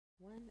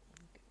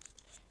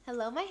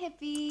Hello, my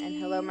hippies.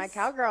 And hello, my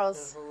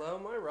cowgirls. And hello,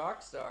 my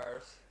rock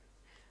stars.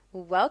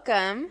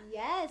 Welcome.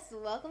 Yes,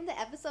 welcome to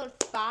episode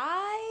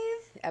 5.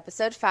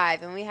 Episode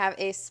 5. And we have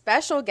a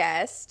special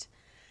guest,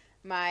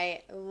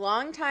 my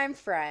longtime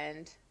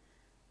friend,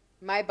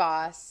 my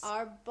boss.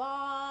 Our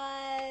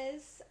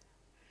boss,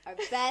 our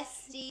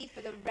bestie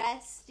for the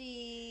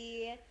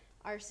restie,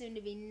 our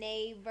soon-to-be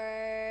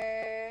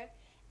neighbor,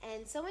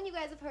 and someone you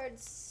guys have heard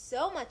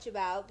so much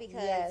about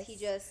because he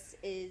just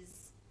is...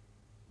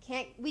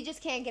 We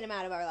just can't get him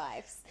out of our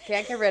lives.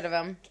 Can't get rid of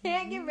him.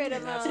 Can't get rid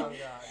of That's him. on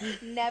God.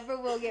 Never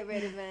will get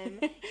rid of him.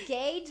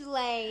 Gage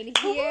Lang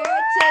here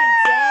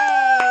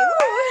today.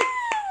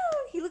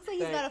 He looks like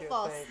he's about to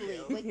fall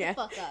asleep. Wake the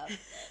fuck up.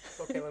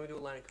 Okay, let me do a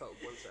line of coke.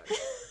 1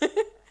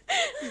 second.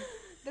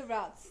 The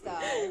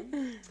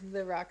Rockstar. The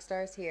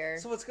Rockstar's here.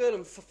 So what's good?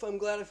 I'm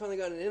glad I finally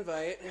got an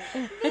invite.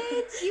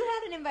 Bitch, you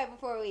had an invite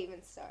before we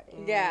even started.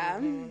 Yeah.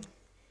 Mm-hmm.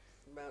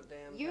 About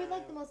damn You're time.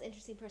 like the most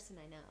interesting person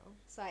I know.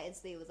 So I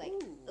instantly was like,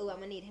 oh, I'm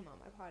going to need him on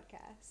my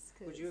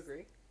podcast. Would you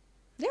agree?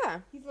 Yeah.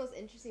 He's the most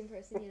interesting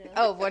person, you know.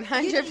 Oh,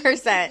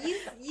 100%.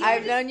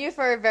 I've known you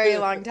for a very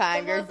long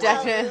time. You're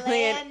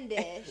definitely an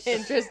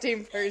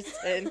interesting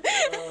person.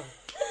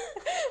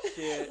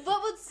 Shit. But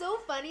what's so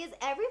funny is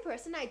every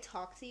person I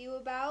talk to you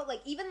about,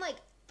 like even like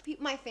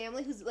my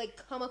family who's like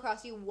come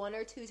across you 1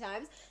 or 2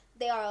 times,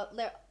 they're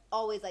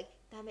always like,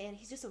 that man,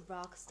 he's just a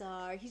rock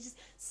star. He's just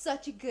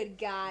such a good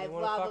guy.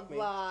 Blah blah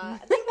blah.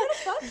 They want to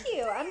fuck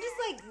you. I'm just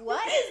like,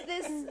 what is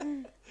this?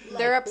 Like,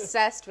 they're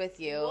obsessed with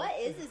you. What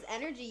is this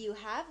energy you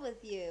have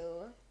with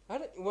you?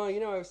 Well,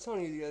 I was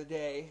telling you the other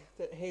day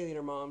that Haley and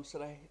her mom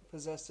said I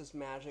possessed this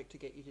magic to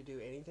get you to do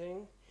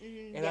anything.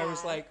 Mm, And I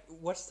was like,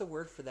 what's the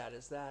word for that?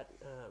 Is that...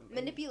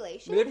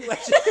 manipulation?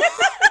 Manipulation.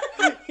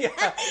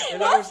 Yeah.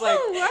 And I was like,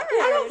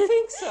 I don't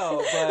think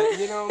so. But,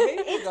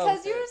 maybe it's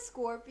because you're a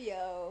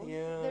Scorpio.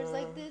 Yeah. There's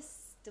like this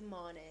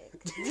demonic.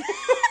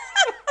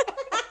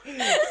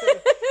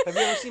 Have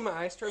you ever seen my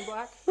eyes turn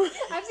black?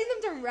 I've seen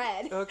them turn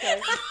red.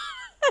 Okay.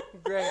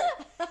 Great.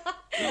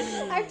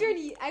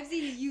 I've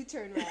seen you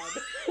turn red.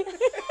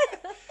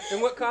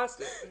 And what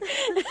caused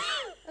it?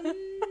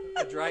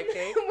 A dry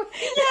cake?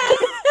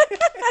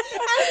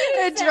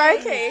 A dry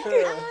cake.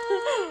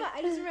 I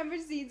just remember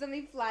seeing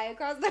something fly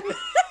across the room.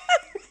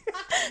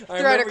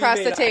 Throw it across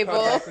the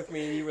table. With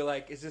me and you were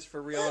like, is this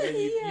for real? And then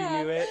you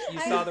knew it. You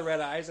saw the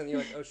red eyes and you're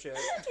like, oh shit.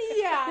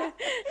 Yeah.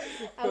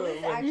 I was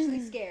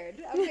actually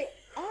scared. I was like,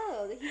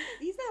 oh,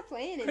 he's not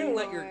playing anymore. Couldn't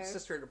let your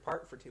sister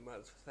depart for 2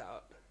 months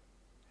without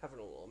having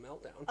a little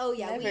meltdown. Oh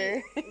yeah,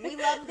 Never. we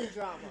love the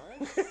drama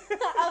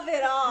of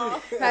it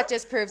all. That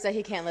just proves that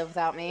he can't live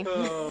without me.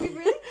 We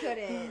really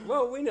couldn't.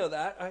 Well, we know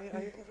that.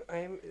 I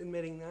am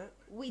admitting that.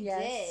 We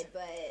did,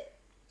 but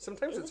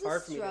sometimes it it's was a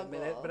hard for me to struggle.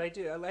 admit it, but I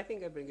do. I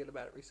think I've been good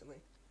about it recently.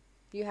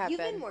 You have you've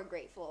been. been more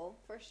grateful,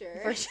 for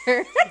sure. For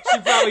sure. She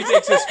probably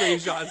takes a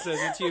screenshot and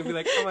sends it to you and be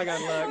like, oh my god,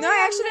 look. No,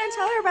 I actually didn't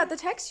tell her about the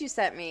text you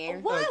sent me.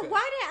 What? Okay.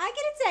 Why did I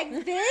get a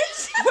text,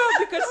 bitch? Well,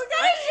 because What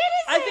kind of shit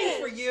is I think this?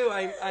 for you,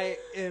 I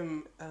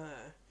am...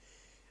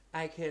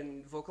 I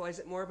can vocalize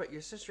it more, but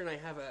your sister and I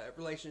have a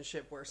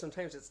relationship where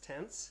sometimes it's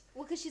tense.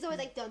 Well, because she's always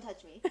like, don't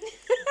touch me.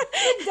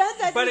 Don't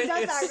touch me,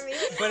 don't talk to me.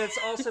 But it's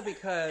also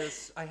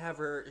because I have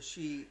her,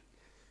 she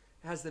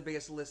has the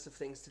biggest list of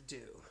things to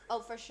do. Oh,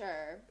 for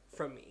sure.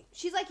 From me.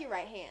 She's like your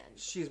right hand.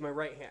 She's my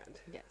right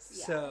hand. Yes.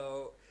 Yeah.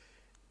 So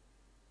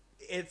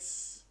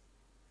it's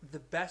the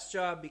best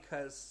job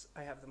because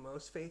I have the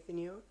most faith in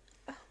you,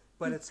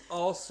 but it's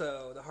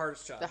also the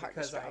hardest job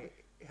because I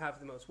have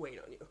the most weight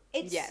on you.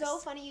 It's so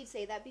funny you'd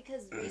say that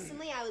because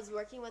recently I was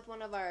working with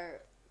one of our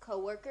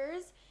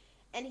coworkers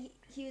and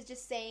he was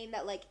just saying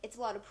that like it's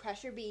a lot of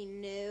pressure being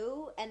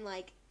new and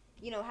like,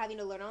 having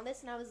to learn all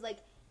this, and I was like,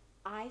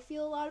 I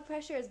feel a lot of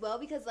pressure as well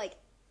because like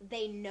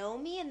they know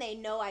me and they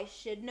know I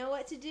should know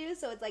what to do,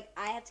 so it's like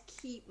I have to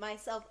keep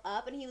myself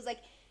up. And he was like,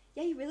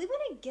 yeah, you really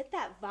want to get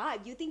that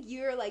vibe. You think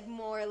you're like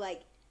more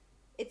like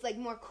it's like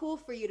more cool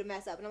for you to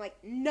mess up. And I'm like,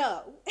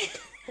 no.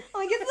 I'm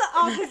like, it's the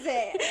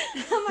opposite.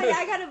 I'm like,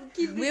 I gotta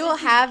keep this We will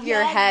have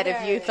your head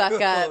if you fuck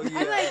up. Oh, yeah.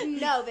 I'm like,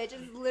 no, bitch,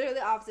 it's literally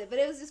the opposite. But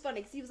it was just funny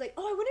because he was like,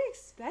 oh, I wouldn't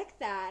expect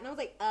that. And I was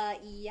like,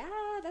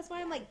 yeah, that's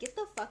why I'm like, get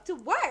the fuck to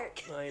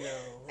work. I know.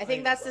 I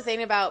think that's the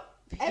thing about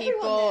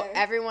Everyone there.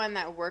 everyone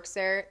that works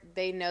there,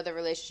 they know the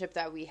relationship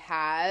that we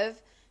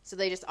have. So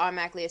they just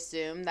automatically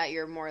assume that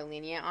you're more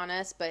lenient on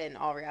us, but in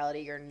all reality,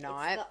 you're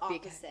not.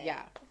 It's the opposite.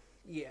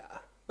 Yeah.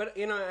 But,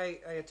 I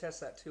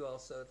attest that too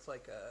also. It's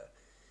like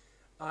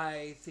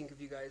I think of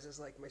you guys as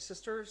like my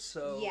sisters,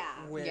 so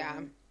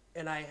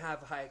and I have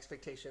high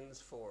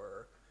expectations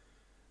for,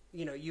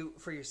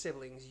 for your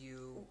siblings.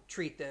 You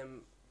treat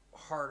them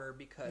harder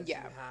because you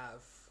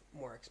have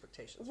more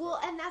expectations. Well,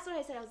 and that's what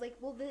I said. I was like,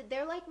 well,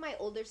 they're like my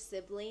older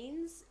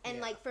siblings, and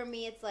like for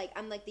me, it's like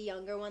I'm like the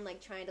younger one, like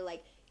trying to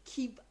like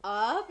keep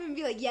up and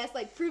be like, yes,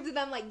 like prove to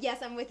them, like, yes,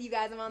 I'm with you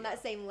guys, I'm on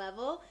that same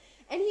level.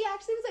 And he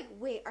actually was like,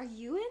 wait, are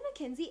you and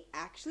Mackenzie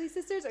actually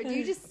sisters, or do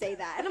you just say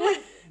that? And I'm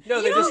like,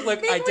 no, they just look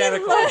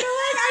identical.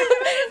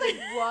 I was like,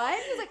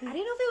 what? He was like, I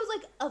didn't know if it was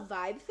like a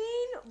vibe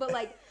thing, but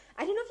like,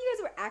 I didn't know if you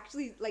guys were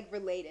actually like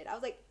related. I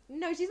was like,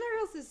 no, she's my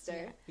real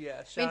sister.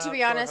 Yeah, I mean, to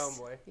be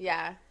honest,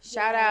 yeah,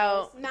 shout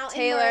out Mountain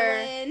Taylor.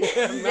 Merlin.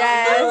 Mountain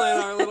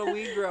Merlin, our little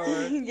weed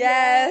grower.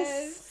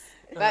 Yes.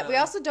 But we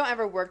also don't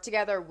ever work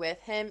together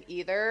with him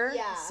either.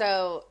 Yeah.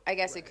 So I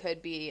guess it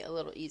could be a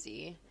little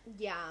easy.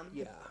 Yeah.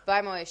 Yeah. But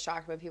I'm always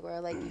shocked when people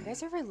are like, you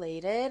guys are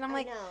related? I'm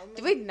like, know.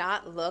 do we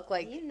not look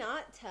like you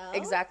not tell?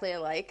 exactly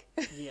alike?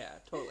 Yeah,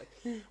 totally.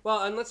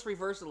 Well, and let's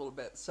reverse it a little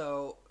bit.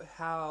 So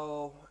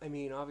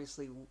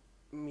obviously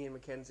me and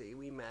Mackenzie,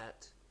 we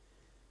met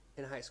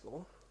in high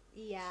school.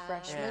 Yeah.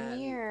 Freshman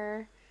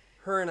year.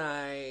 Her and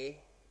I,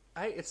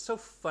 it's so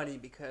funny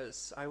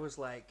because I was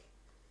like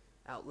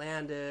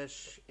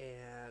outlandish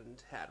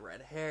and had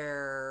red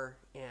hair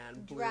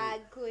and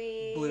drag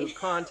queen, blue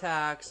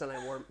contacts, and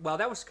I wore, well,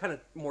 that was kind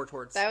of more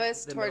towards that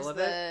was the towards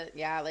middle of it.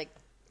 Yeah, like,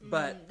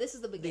 but this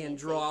is the beginning,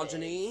 the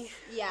androgyny.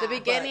 Yeah, the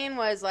beginning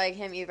was like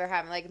him either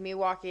having, like, me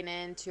walking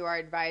into our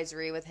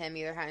advisory with him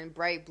either having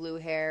bright blue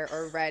hair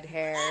or red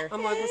hair.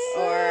 I'm like, what's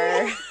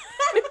or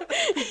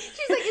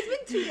she's like,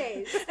 it's been 2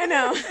 days. I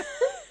know.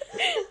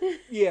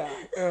 Yeah.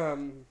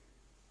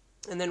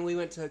 And then we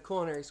went to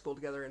culinary school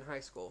together in high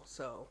school,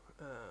 so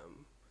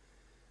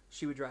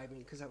she would drive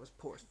me because I was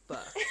poor as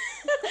fuck.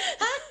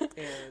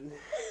 And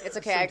it's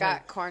okay, I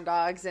got corn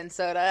dogs and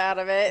soda out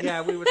of it.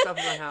 Yeah, we would stop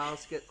at my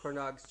house, get corn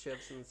dogs,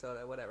 chips, and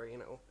soda, whatever, you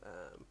know.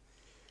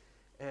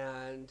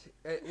 And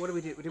what did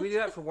we do? Did we do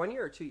that for 1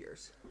 year or 2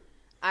 years?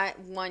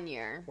 1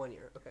 year. 1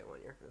 year. Okay,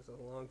 1 year. It was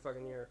a long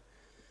fucking year.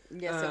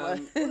 Yes, it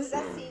was. Was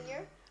that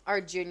senior? Our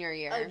junior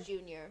year. Oh,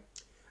 junior.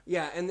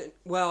 Yeah, and then,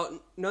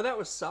 well, no, that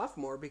was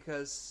sophomore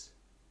because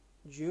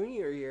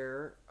junior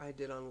year I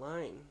did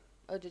online.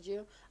 Oh, did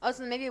you? Oh,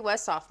 so maybe it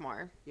was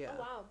sophomore. Yeah. Oh,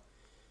 wow.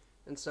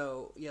 And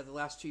so, yeah, the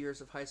last 2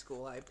 years of high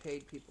school, I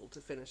paid people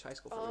to finish high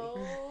school for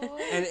me. Oh.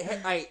 And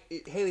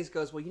Haley's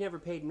goes, well, you never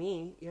paid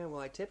me. Yeah,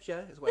 well, I tipped you,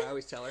 is what I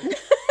always tell her.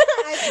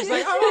 She's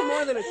like, I want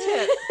more than a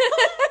tip.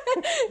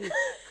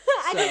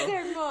 I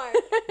deserve more.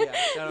 Yeah,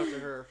 shout out to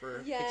her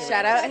for...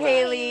 Shout out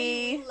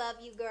Haley. Love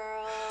you,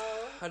 girl.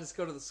 I just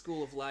go to the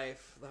school of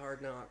life, the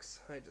hard knocks.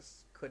 I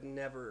just could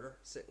never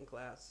sit in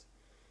class.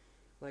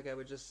 Like, I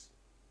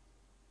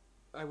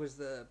was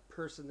the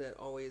person that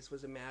always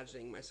was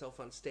imagining myself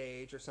on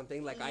stage or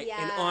something. Like,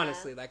 and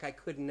honestly, like, I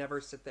could never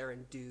sit there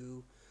and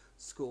do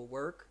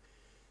schoolwork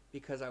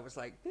because I was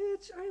like,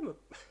 bitch, I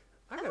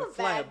gotta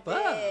fly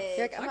above.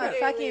 Like, I'm a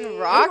fucking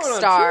rock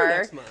star.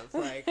 Next month.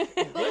 Like,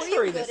 but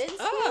were you good in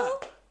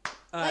school?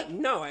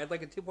 No, I had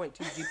like a 2.2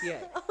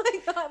 GPA. Oh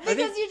my god!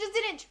 Because you just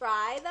didn't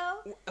try,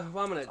 though.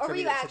 Well, I'm gonna or were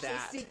you attribute it actually to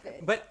that.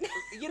 stupid? But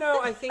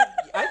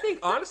I think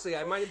honestly,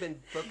 I might have been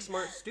book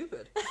smart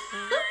stupid.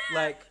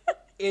 But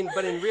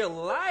in real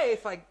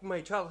life, like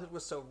my childhood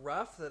was so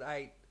rough that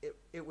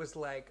it was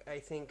like I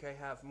think I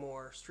have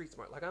more street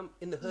smart. Like I'm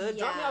in the hood,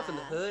 drop me off in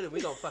the hood, and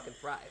we gonna fucking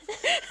thrive.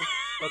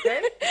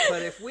 Okay,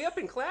 but if we up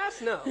in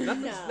class,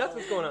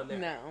 nothing's going on there.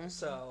 No.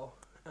 So,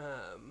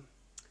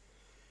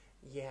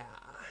 yeah.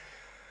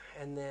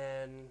 And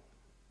then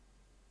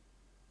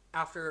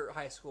after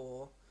high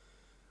school,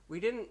 we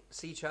didn't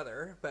see each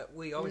other, but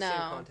we always stayed in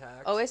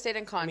contact. Always stayed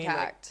in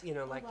contact. I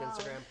mean, like,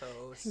 Instagram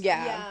posts.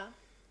 Yeah.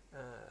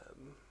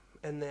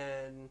 And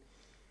then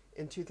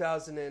in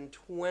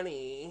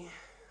 2020,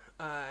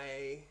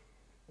 I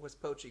was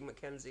poaching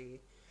Mackenzie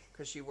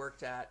because she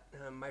worked at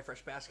My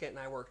Fresh Basket, and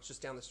I worked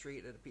just down the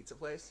street at a pizza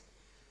place.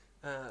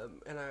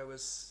 And I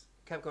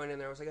kept going in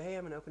there. I was like, hey,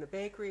 I'm going to open a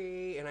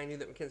bakery. And I knew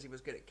that Mackenzie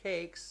was good at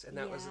cakes, and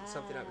that wasn't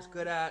something I was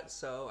good at.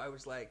 So I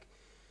was like,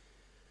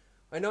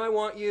 I know I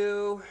want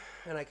you.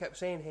 And I kept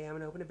saying, hey, I'm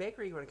going to open a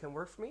bakery. You want to come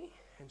work for me?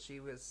 And she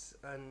was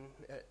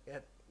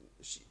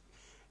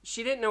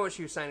she didn't know what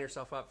she was signing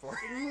herself up for.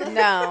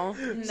 No.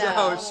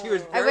 So she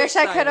was I very wish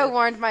I could have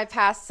warned my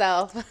past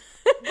self. But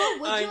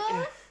would you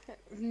have?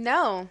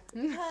 No.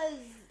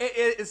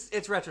 Because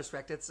it's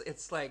retrospect.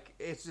 It's like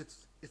it's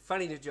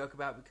funny to joke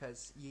about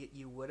because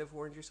you would have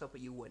warned yourself,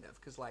 but you wouldn't have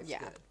because life's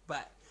good.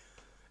 But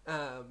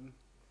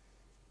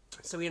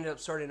so we ended up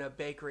starting a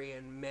bakery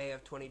in May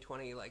of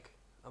 2020, like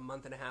a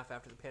month and a half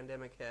after the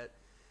pandemic hit.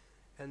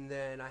 And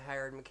then I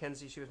hired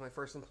Mackenzie. She was my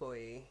first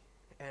employee,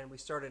 and we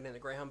started in the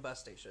Greyhound bus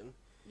station.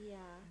 Yeah.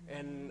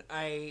 And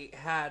I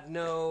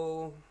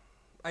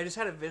just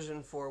had a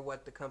vision for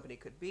what the company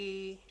could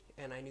be,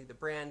 and I knew the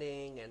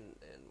branding and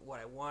what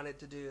I wanted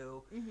to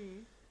do.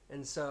 Mm-hmm.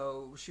 And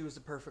so she was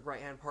the perfect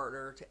right-hand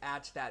partner to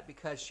add to that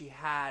because she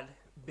had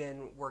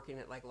been working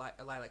at like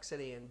Lilac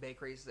City in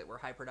bakeries that were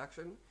high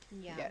production.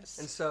 Yeah. Yes.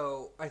 And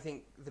so I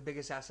think the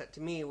biggest asset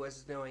to me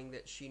was knowing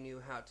that she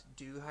knew how to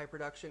do high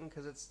production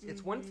because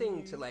it's one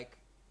thing to like,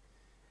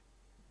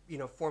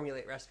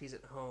 formulate recipes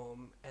at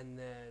home and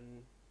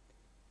then,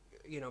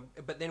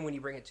 but then when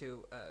you bring it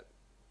to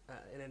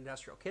an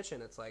industrial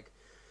kitchen, it's like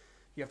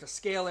you have to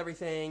scale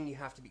everything, you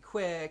have to be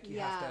quick, you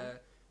have to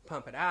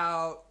pump it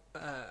out.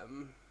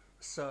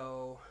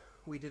 So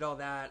we did all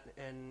that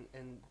and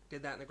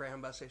did that in the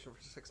Greyhound bus station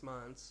for 6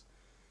 months.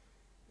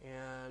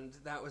 And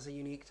that was a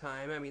unique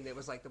time. I mean, it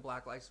was like the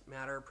Black Lives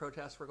Matter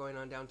protests were going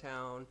on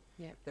downtown.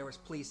 Yep. There was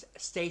police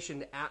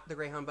stationed at the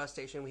Greyhound bus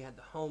station. We had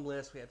the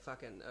homeless. We had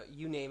fucking,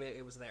 you name it,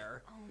 it was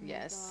there. Oh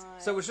yes.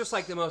 gosh. So it was just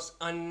like the most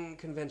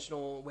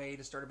unconventional way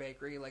to start a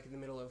bakery, like in the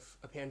middle of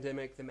a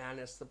pandemic, the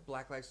madness, the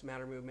Black Lives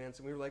Matter movements.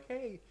 And we were like,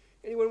 hey,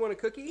 anyone want a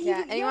cookie?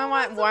 Yeah. Anyone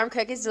want warm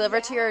cookies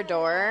delivered to your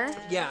door?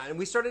 Yeah, and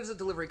we started as a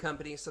delivery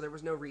company, so there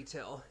was no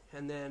retail.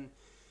 And then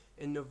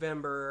in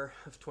November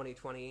of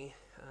 2020,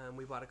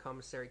 we bought a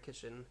commissary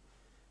kitchen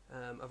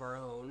of our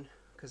own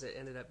because it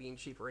ended up being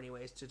cheaper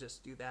anyways to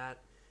just do that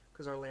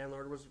because our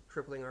landlord was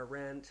tripling our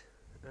rent.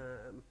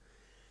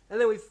 And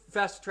then we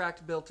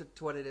fast-tracked, built it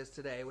to what it is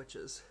today, which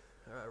is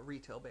a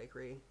retail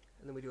bakery.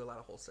 And then we do a lot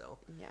of wholesale.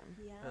 Yeah.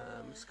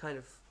 It's kind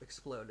of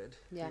exploded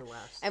in the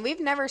last. And we've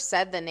never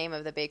said the name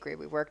of the bakery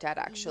we worked at,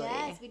 actually.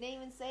 Yes, we didn't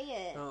even say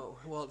it. Oh,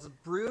 well, it's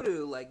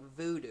Breudou, like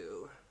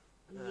voodoo.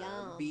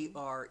 Yum.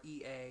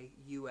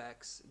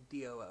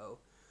 BREAUXDOO.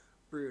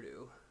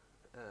 Breudou.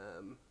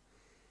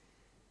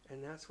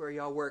 And that's where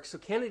y'all work. So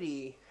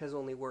Kennedy has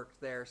only worked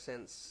there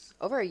since...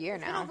 Over a year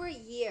It's now. been over a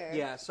year.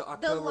 Yeah, so The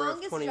October of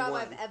longest 21. job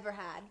I've ever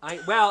had.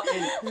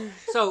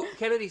 So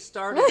Kennedy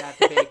started at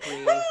the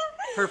bakery.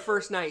 Her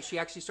first night, she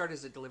actually started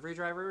as a delivery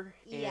driver.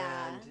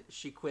 Yeah. And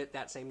she quit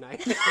that same night.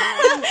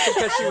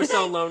 Because she was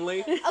so lonely.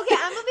 Okay,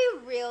 I'm gonna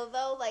be real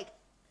though. Like,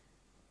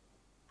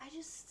 I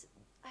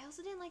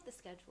also didn't like the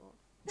schedule.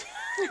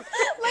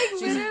 Like,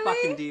 She's literally, a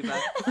fucking diva.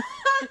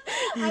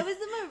 I was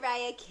a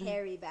Mariah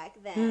Carey back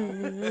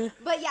then.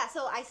 But yeah,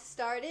 so I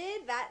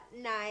started that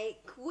night,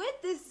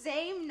 quit the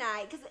same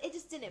night, because it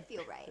just didn't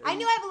feel right. I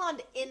knew I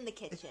belonged in the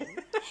kitchen.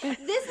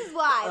 This is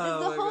why. Oh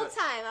the my whole God.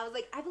 time, I was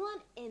like, I belong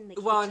in the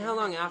kitchen. Well, and how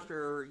long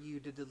after you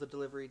did the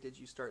delivery did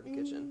you start in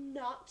the kitchen?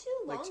 Not too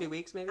long. Like 2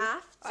 weeks, maybe?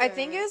 After. I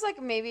think it was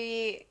like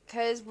maybe,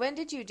 because when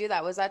did you do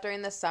that? Was that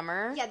during the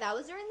summer? Yeah, that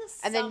was during the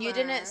summer. And then you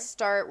didn't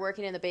start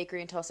working in the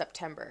bakery until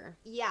September.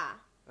 Yeah.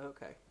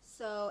 Okay.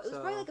 So it was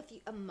probably like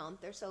a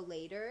month or so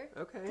later.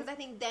 Okay. Because I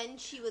think then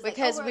she was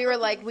Because like, we were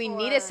like, we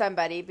needed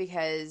somebody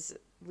because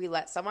we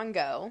let someone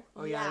go.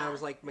 Oh, yeah, and I Yeah.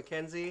 was like,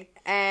 Mackenzie,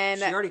 And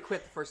she already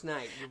quit the first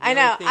night. You I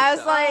really know. think I was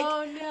so? like,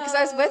 Oh, no. because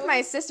I was with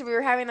my sister. We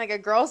were having like a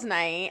girls'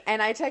 night,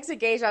 and I texted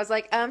Gage. I was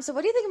like, so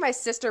what do you think of my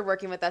sister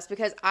working with us?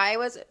 Because I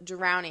was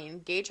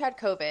drowning. Gage had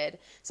COVID,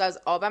 so I was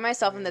all by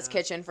myself in this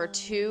kitchen for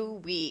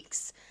 2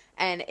 weeks,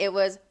 and it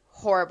was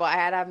horrible. I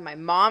had to have my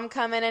mom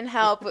come in and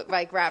help with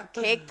like wrap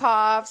cake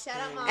pops. Shout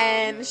out, Mom.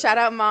 And shout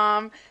out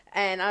mom.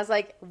 And I was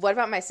like, what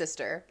about my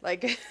sister?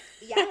 Like,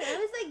 Yeah, and I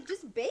was like,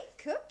 just bake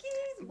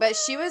cookies. but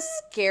she was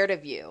scared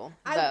of you,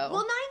 though. Well,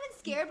 not even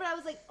scared, but I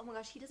was like, oh my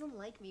gosh, he doesn't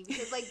like me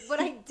because like what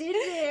I did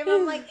to him.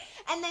 I'm like,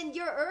 and then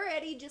you're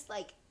already just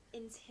like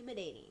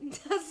intimidating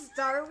to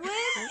start with.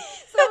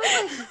 So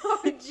I was like,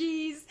 oh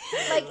jeez.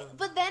 Like,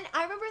 but then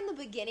I remember in the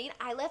beginning,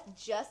 I left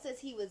just as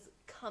he was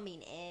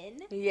coming in.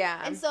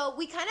 Yeah. And so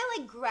we kind of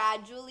like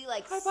gradually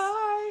like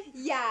Bye-bye.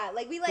 yeah,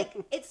 like we like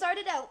it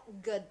started out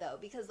good though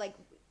because like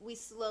we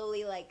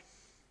slowly like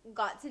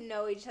got to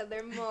know each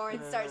other more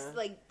and starts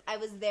like I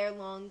was there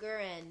longer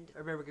and I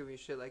remember giving you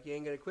shit like, you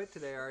ain't gonna quit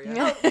today, are you? oh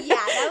yeah,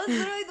 that was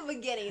literally the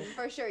beginning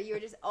for sure. You were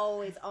just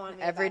always on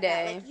me Every about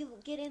that. day. Like you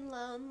getting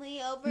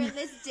lonely over in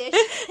this dish.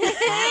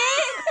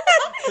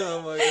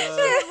 Oh my god.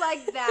 Shit like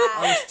I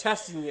that. was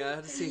testing you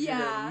to see if you're Yeah.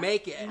 gonna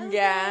make it. I was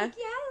Yeah. like,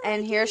 yeah,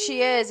 And here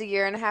she is, a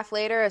year and a half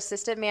later,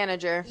 assistant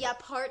manager. Yeah,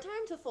 part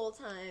time to full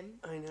time.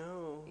 I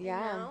know.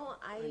 Yeah. You know,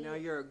 I know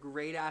you're a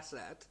great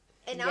asset.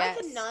 and now Yes.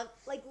 I cannot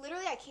like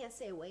literally I can't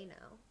stay away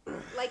now.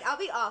 Like I'll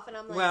be off and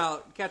I'm like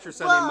Well, catch her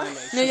Sunday, Well-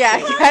 Monday. Yeah,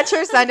 catch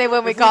her Sunday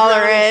when we call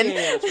her in. She ain't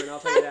answering, I'll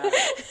tell you that.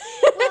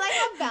 well I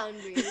have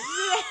boundaries.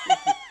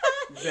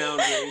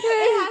 Boundaries.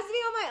 It has to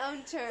be on my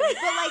own terms.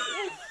 But like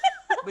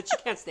But you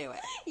can't stay away.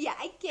 yeah,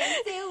 I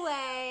can't stay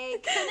away.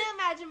 Couldn't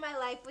imagine my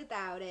life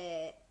without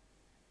it.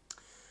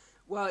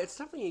 Well, it's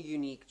definitely a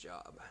unique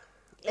job.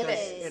 It 'Cause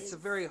is. It's a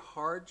very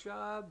hard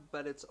job,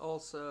 but it's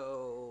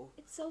also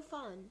It's so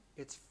fun.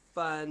 it's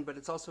fun, but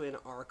it's also in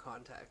our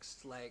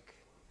context. Like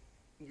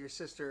your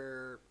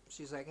sister,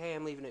 she's like, "Hey,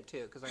 I'm leaving it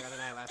too because I got an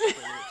eyelash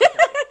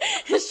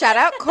appointment." Shout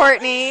out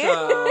Courtney.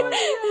 So,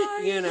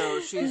 you know,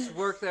 she's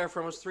worked there for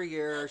almost 3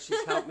 years.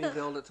 She's helped me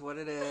build it to what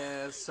it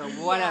is. So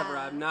whatever,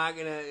 Yeah. I'm not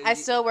gonna. I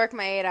still work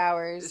my 8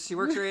 hours. She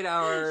works her 8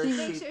 hours. She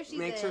makes sure she's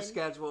makes her in.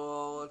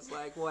 schedule. It's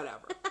like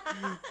whatever.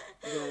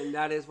 And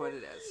that is what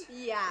it is.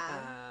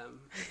 Yeah.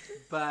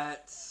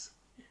 But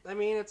I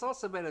mean, it's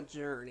also been a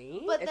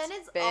journey. But It's then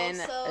it's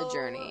been also a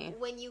journey.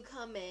 when you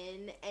come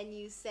in and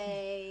you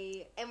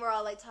say, and we're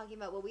all like talking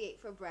about what we ate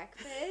for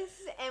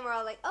breakfast, and we're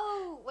all like,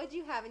 oh, what'd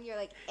you have? And you're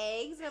like,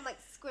 eggs, and I'm like,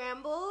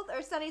 scrambled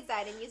or sunny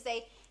side, and you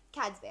say,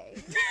 Cadbury.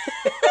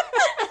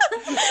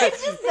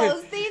 It's just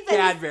those things that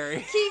just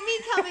Cadbury. keep me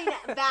coming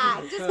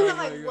back. Just because Oh I'm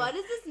my like, God. what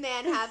does this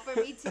man have for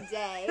me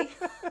today?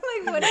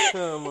 Like, what is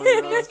Oh my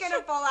what's gosh.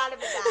 gonna fall out of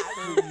his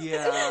ass?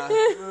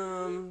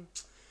 Yeah.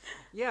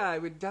 Yeah, I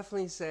would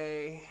definitely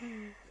say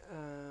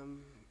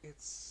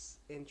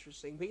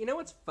interesting. But you know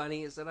what's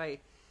funny is that I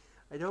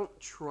don't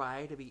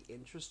try to be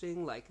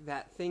interesting. Like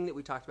that thing that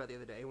we talked about the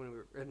other day when we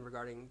were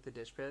regarding the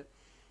dish pit.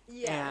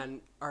 Yeah.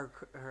 And our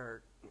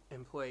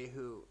employee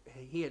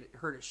he had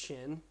hurt his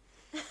shin.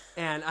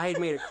 And I had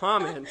made a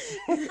comment,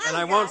 and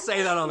I won't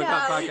say that on the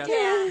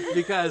podcast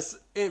because,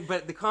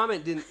 but the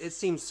comment it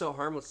seemed so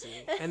harmless to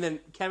me. And then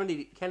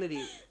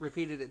Kennedy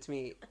repeated it to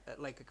me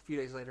like a few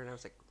days later, and I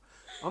was like,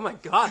 "Oh my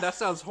God, that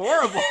sounds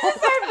horrible."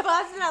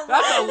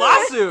 That's a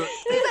lawsuit.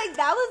 He's like,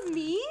 "That was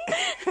me."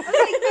 I was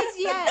like, "Bitch,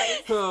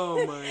 yes."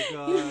 Oh my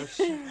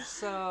gosh.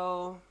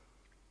 So.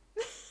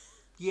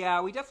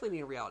 Yeah, we definitely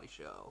need a reality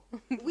show.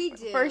 We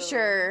do. For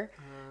sure.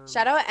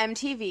 Shout out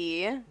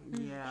MTV.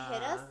 Yeah.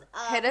 Hit us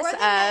up. Hit us We're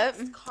the up.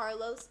 next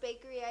Carlos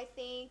Bakery, I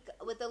think,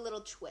 with a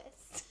little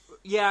twist.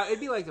 Yeah, it'd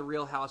be like the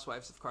Real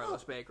Housewives of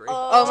Carlos Bakery.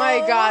 Oh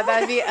my God,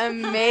 that'd be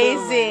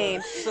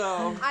amazing.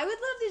 So I would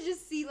love to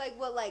just see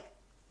what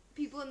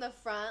people in the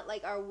front,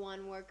 like our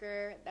one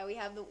worker that we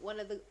have,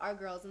 our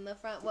girls in the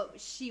front, what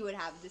she would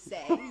have to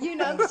say. You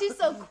know, 'cause she's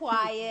so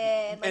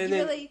quiet. Like, and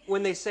then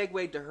when they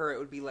segued to her, it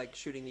would be like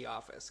shooting The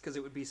Office because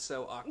it would be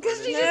so awkward. Because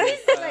she'd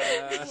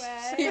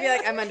be You'd be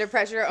like, I'm under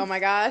pressure. Oh my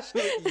gosh.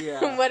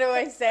 Yeah. What do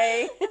I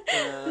say?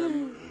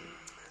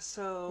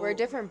 So we're a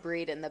different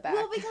breed in the back.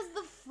 Well, because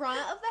the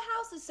front of the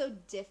house is so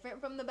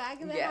different from the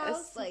back of the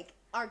house. Like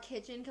our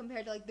kitchen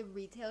compared to like the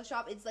retail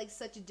shop, it's like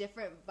such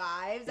different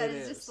vibes that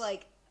it's just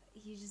like.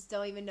 You just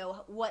don't even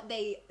know what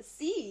they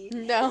see.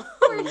 No.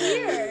 We're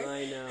here.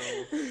 I know.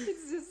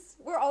 It's just,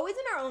 we're always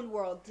in our own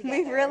world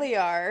together. We really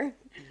are.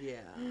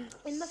 Yeah.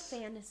 In the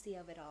fantasy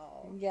of it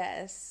all.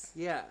 Yes.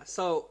 Yeah.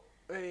 So,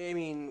 I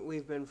mean,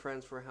 we've been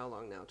friends for how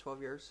long now?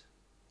 12 years?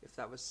 If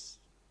that was...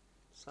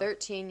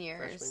 13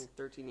 years. Freshman,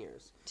 13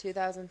 years.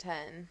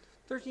 2010.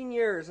 13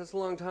 years. That's a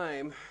long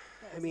time.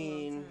 I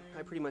mean,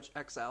 I pretty much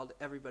exiled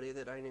everybody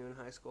that I knew in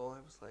high school.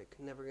 I was like,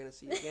 never going to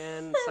see you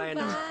again.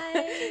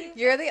 Sayonara.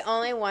 You're the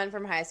only one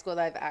from high school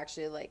that I've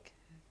actually, like,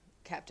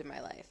 kept in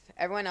my life.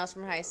 Everyone else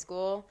from high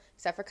school,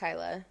 except for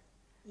Kyla,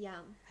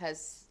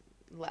 has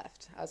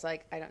left. I was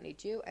like, I don't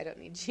need you. I don't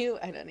need you.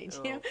 I don't need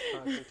you.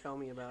 Fucking tell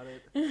me about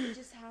it. It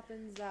just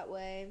happens that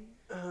way.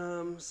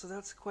 So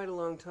that's quite a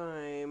long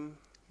time.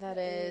 That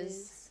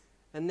is.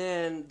 And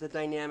then the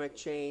dynamic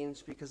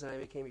changed because I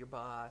became your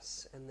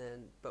boss,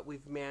 but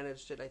we've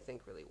managed it, I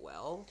think, really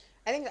well.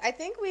 I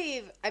think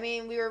we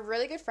were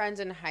really good friends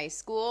in high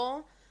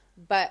school,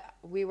 but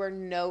we were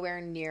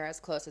nowhere near as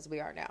close as we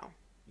are now.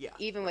 Yeah.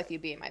 Even with you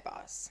being my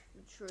boss.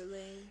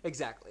 Truly.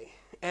 Exactly.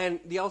 And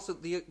the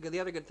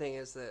other good thing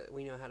is that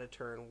we know how to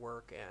turn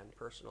work and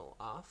personal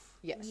off.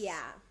 Yes.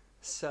 Yeah.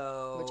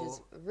 So, which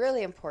is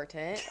really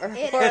important.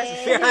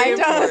 I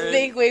don't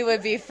think we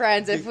would be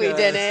friends if we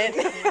didn't.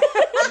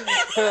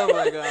 Oh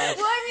my gosh.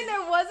 Well, I mean,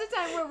 there was a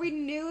time where we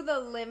knew the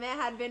limit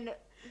had been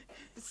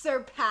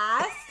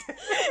surpassed.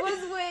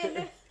 Was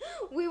when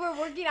we were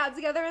working out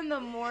together in the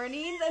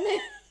mornings, and then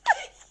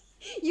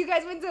you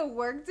guys went to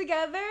work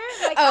together.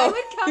 Like I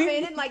would come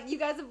in and like you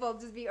guys would both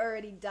just be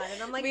already done,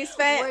 and I'm like, we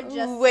spent we're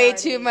just way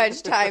starting. too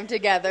much time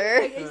together.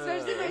 Like,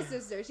 especially my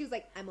sister. She was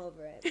like, I'm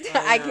over it.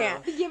 I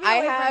can't. I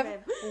have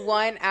him.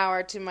 1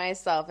 hour to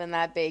myself in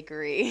that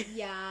bakery.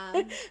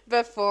 Yeah.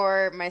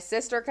 Before my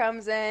sister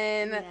comes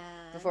in. Yeah.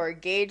 Before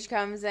Gage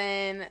comes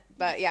in.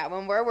 But yeah,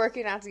 when we're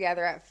working out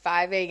together at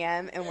 5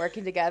 a.m. and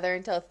working together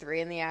until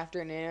 3 in the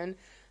afternoon,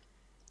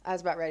 I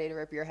was about ready to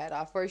rip your head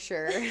off for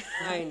sure.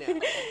 I know.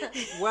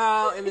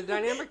 Well, and the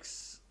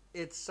dynamics,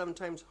 it's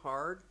sometimes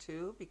hard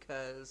too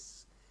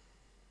because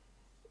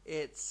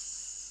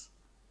it's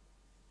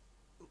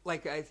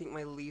like I think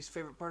my least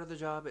favorite part of the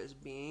job is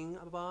being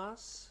a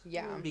boss.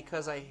 Yeah.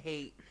 Because I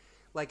hate,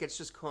 like it's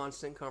just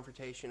constant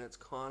confrontation. It's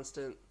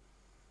constant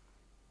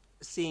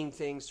seeing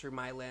things through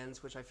my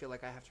lens, which I feel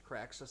like I have to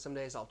correct. So some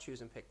days I'll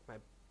choose and pick my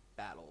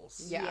battles.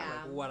 Yeah.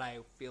 Like what I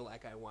feel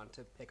like I want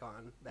to pick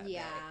on that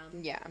day.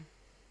 Yeah.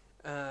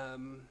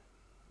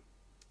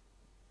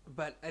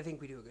 But I think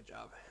we do a good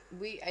job.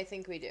 I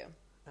think we do.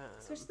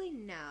 Especially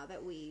now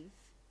that we've...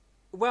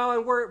 Well,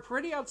 and we're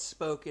pretty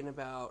outspoken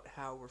about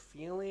how we're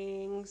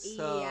feeling.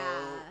 So,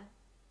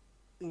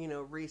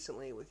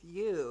 recently with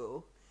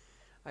you,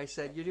 I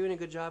said, you're doing a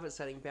good job at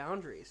setting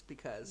boundaries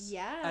because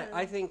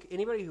I think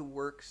anybody who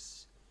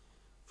works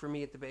for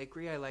me at the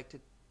bakery, I like to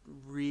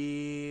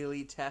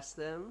really test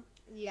them.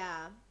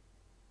 Yeah.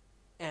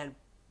 And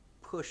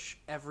push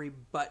every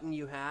button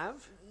you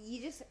have.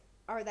 You just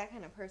are that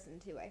kind of person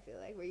too, I feel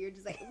like, where you're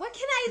just like, what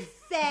can I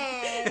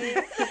say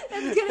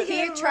that's gonna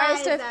He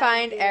tries to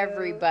find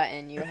every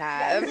button you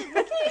have.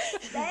 What can I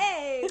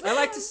say? I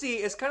like to see,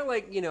 it's kind of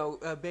like,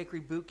 a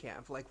bakery boot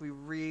camp. Like, we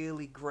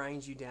really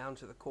grind you down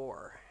to the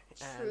core.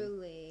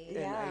 Truly.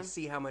 And I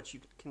see how much you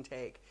can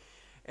take.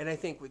 And I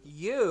think with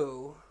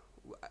you,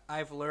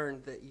 I've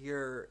learned that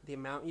the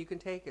amount you can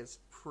take is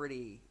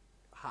pretty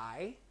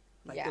high.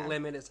 Like, the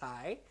limit is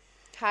high.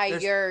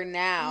 Higher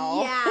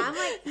now. Yeah, I'm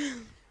like...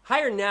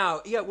 Higher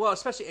now. Yeah, well,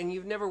 especially... And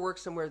you've never worked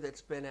somewhere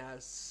that's been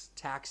as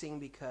taxing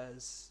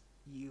because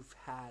you've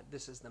had...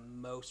 This is the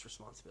most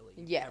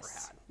responsibility you've ever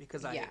had.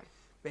 Because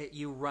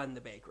you run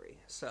the bakery.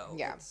 So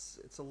yeah.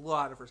 it's a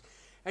lot of first.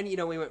 And, you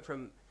know, we went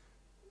from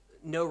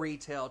no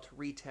retail to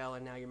retail,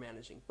 and now you're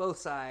managing both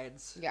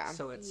sides. Yeah.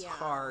 So it's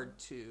hard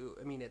to,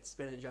 I mean, it's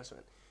been an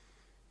adjustment.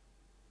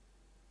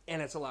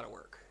 And it's a lot of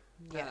work.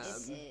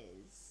 Yes. It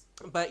is.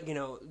 But, you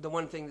know, the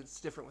one thing that's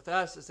different with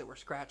us is that we're a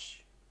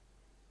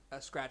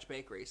scratch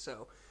bakery.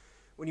 So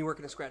when you work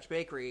in a scratch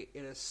bakery,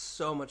 it is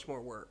so much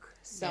more work.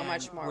 So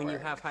much more when work.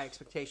 you have high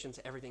expectations,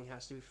 everything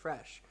has to be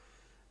fresh.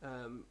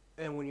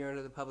 And when you're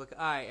under the public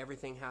eye,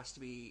 everything has to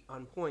be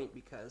on point,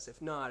 because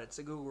if not, it's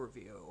a Google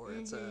review or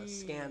it's a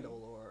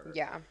scandal or,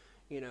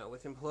 you know,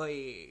 with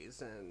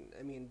employees. And,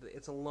 I mean,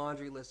 it's a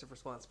laundry list of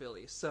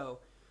responsibilities. So,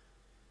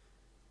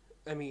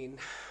 I mean,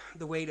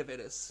 the weight of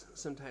it is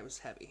sometimes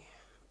heavy.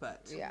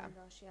 But oh my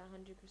gosh, yeah,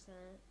 100%.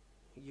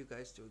 You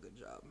guys do a good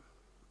job.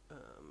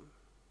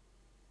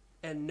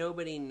 And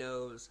nobody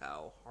knows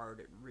how hard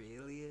it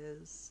really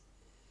is.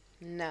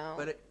 No.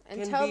 But it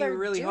can until be they're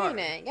really doing hard.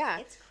 it. Yeah.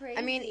 It's crazy.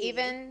 I mean,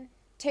 even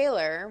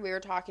Taylor, we were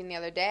talking the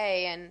other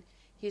day, and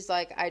he's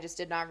like, I just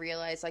did not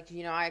realize, like,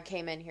 you know, I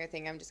came in here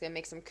thinking I'm just going to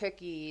make some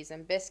cookies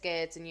and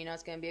biscuits, and, you know,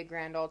 it's going to be a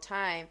grand old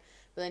time.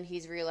 But then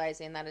he's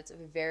realizing that it's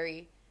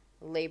very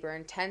labor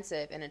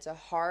intensive, and it's a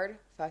hard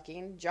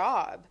fucking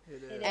job.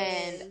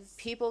 And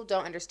people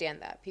don't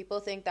understand that. People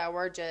think that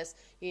we're just,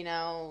 you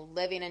know,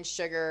 living in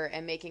sugar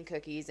and making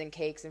cookies and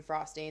cakes and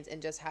frostings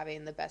and just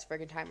having the best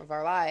freaking time of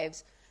our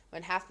lives,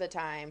 when half the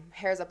time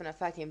hair's up in a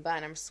fucking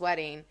bun, I'm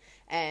sweating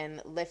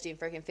and lifting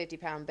freaking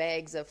 50-pound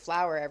bags of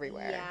flour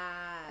everywhere.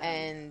 Yeah.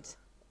 And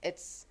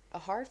it's a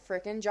hard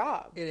freaking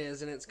job. It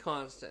is, and it's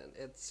constant.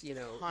 It's, you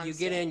know, you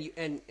get in,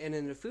 and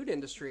in the food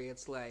industry,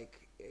 it's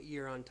like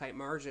you're on tight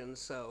margins,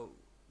 so,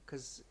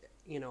 because,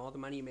 you know, all the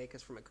money you make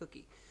is from a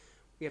cookie.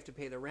 We have to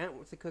pay the rent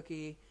with the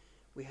cookie.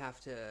 We have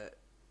to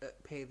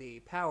pay the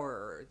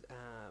power,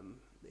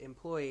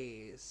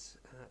 employees,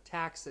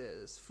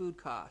 taxes, food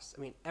costs.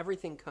 I mean,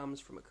 everything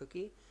comes from a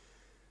cookie.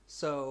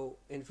 So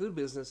in food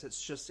business,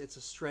 it's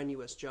a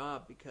strenuous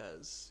job,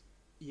 because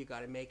you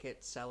got to make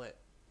it, sell it,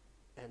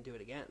 and do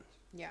it again.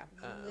 Yeah.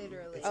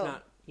 Literally. It's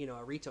not, you know,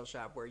 a retail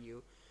shop where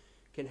you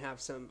can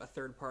have a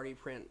third party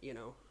print, you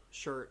know,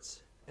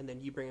 shirts, and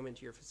then you bring them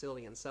into your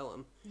facility and sell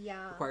them.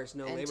 Yeah. Requires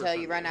no labor. Until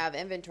you run out of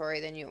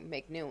inventory, then you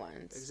make new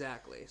ones.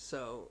 Exactly.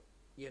 So,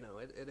 you know,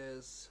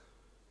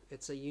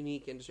 it's a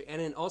unique industry.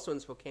 And also in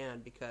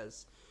Spokane,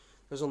 because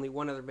there's only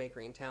one other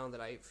bakery in town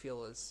that I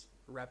feel is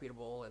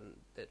reputable and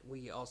that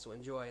we also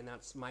enjoy, and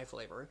that's My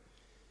Flavor.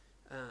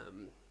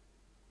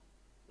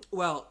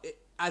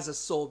 As a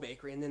sole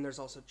bakery, and then there's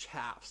also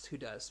Chaps, who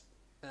does,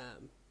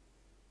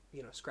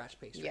 you know, scratch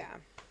pastry. Yeah.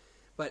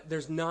 But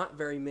there's not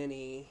very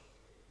many,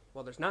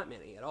 well, there's not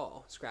many at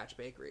all, scratch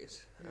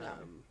bakeries. No.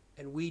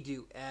 And we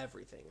do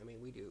everything. I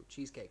mean, we do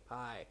cheesecake,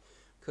 pie,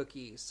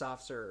 cookies,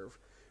 soft serve,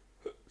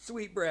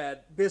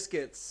 sweetbread,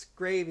 biscuits,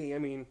 gravy. I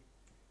mean,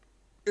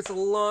 it's a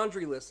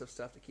laundry list of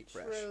stuff to keep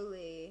fresh.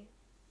 Truly.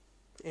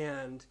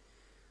 And,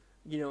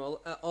 you know,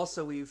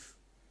 also we've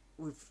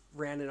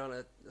ran it on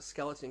a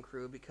skeleton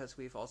crew, because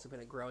we've also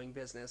been a growing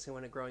business. And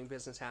when a growing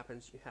business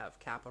happens, you have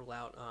capital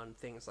out on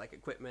things like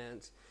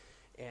equipment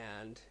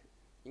and,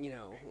 you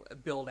know,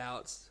 build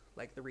outs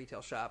like the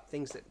retail shop,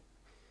 things that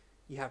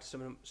you have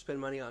to spend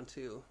money on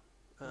too.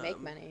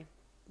 Make money.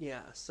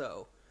 Yeah,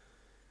 so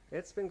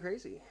it's been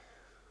crazy.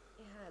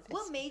 Yeah.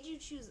 What made you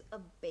choose a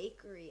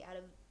bakery out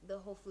of the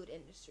whole food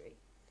industry?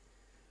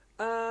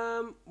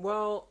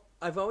 Well,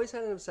 I've always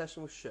had an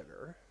obsession with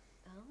sugar.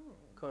 Oh.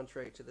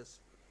 Contrary to this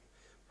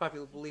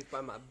popular belief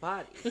by my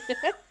body. But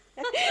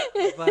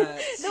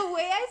the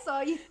way I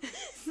saw you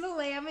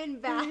slamming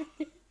back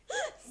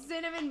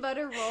cinnamon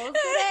butter rolls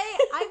today,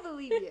 I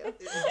believe you.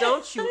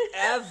 Don't you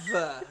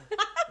ever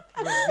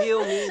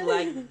reveal me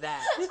like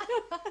that.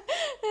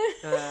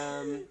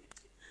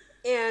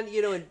 And,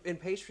 you know, in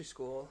pastry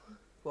school,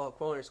 well,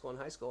 culinary school in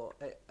high school,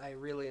 I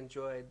really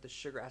enjoyed the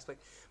sugar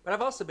aspect. But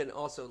I've also been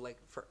like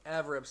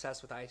forever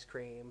obsessed with ice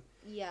cream.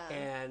 Yeah.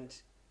 And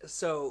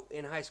so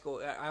in high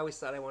school, I always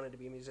thought I wanted to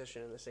be a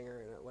musician and a singer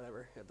and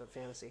whatever, the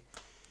fantasy.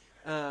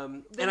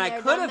 And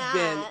I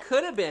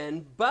could have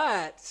been,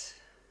 but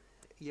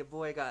your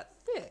boy got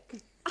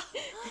thick.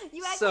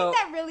 You act like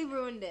that really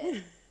ruined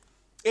it.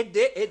 It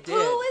did. Who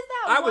is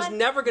that? I was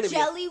never going to be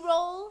Jelly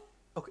Roll?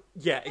 Okay.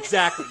 Yeah,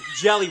 exactly.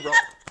 Jelly Roll.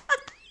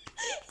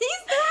 He's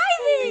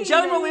thriving.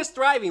 Jelly Roll is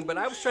thriving, but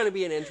I was trying to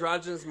be an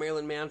androgynous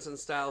Marilyn Manson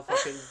style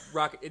fucking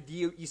rocket. Do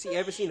you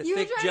ever seen a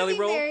thick Jelly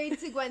Roll? You were married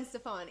to Gwen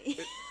Stefani.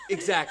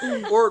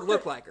 Exactly, or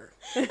look like her.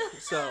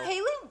 So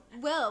Haley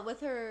will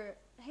with her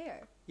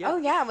hair. Yeah. Oh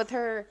yeah, with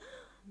her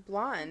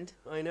blonde.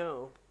 I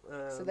know.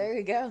 So there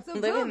you go, so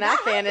living that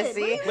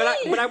fantasy. But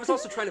I was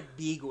also trying to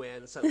be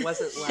Gwen, so it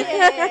wasn't like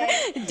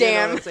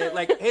damn. You know,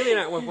 like Haley and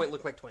I at one point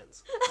looked like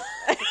twins.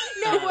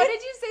 No, what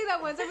did you say that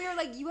one time? We were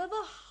like, you have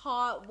a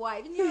hot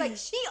wife, and you were like,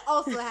 she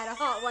also had a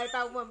hot wife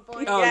at one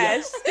point. Oh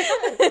yes.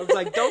 I was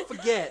like, don't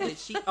forget that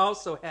she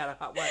also had a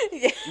hot wife.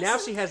 Yes. Now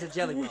she has a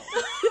Jelly Roll.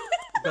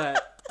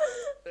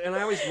 And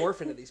I always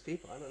morph into these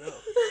people. I don't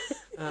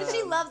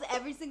She loves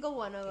every single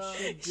one of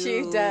them.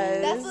 She does.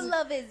 That's what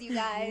love is, you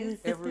guys.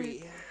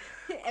 Every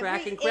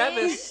crack and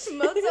crevice.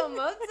 Moto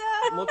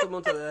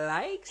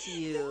likes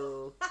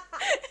you.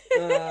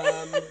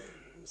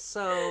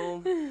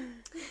 So,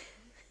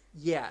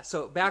 yeah.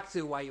 So back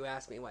to why you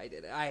asked me why I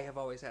did it. I have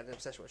always had an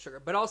obsession with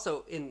sugar, but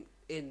also in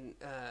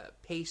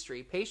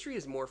pastry. Pastry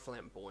is more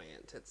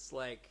flamboyant. It's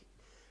like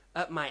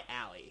up my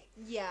alley.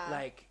 Yeah.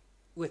 Like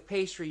with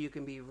pastry, you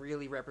can be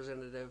really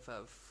representative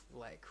of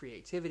like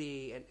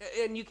creativity,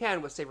 and you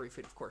can with savory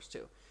food, of course,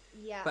 too.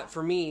 Yeah. But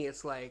for me,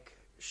 it's like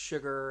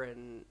sugar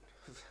and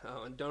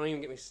don't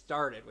even get me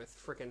started with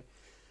freaking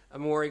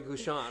Amaury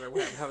Gouchon or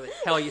whatever how the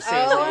hell you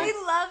say his name. We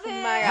love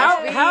him. My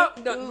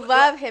gosh,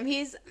 love him.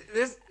 He's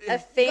a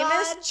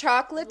famous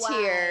God,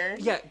 chocolatier. why?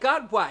 Yeah,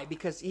 God, why?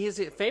 Because he is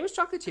a famous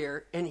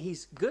chocolatier, and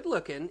he's good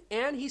looking,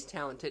 and he's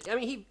talented. I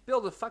mean, he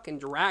built a fucking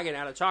dragon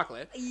out of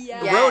chocolate.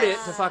 Yeah. Rode it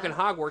to fucking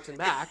Hogwarts and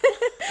back.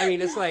 I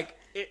mean, it's like,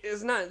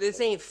 it's not,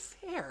 this ain't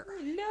fair.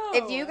 No.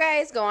 If you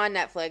guys go on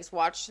Netflix,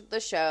 watch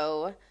the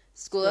show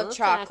School of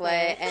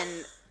Chocolate, and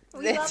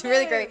it's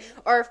really great.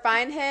 Or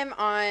find him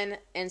on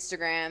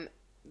Instagram.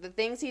 The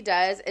things he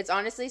does, it's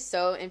honestly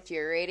so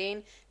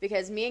infuriating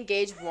because me and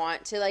Gage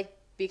want to like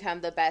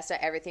become the best at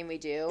everything we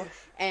do,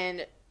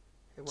 and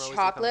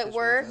chocolate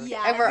work,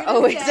 and we're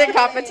always in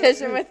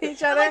competition with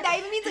each other. Like, that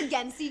even means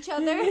against each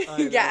other.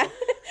 Yeah.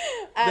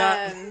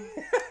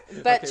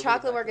 But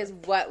chocolate work is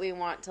what we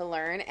want to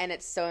learn, and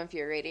it's so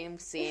infuriating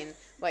seeing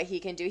what he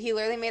can do. He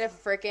literally made a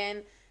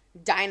freaking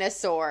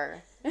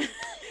dinosaur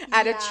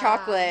out of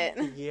chocolate.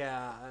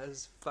 Yeah,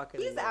 it's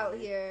fucking. He's out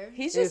here.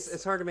 He's just.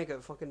 It's hard to make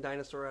a fucking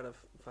dinosaur out of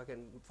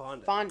fucking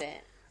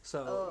fondant.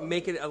 So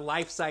make it a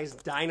life-size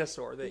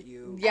dinosaur that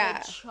you.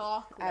 Yeah.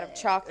 Out of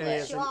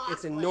chocolate.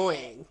 It's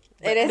annoying.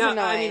 It is annoying.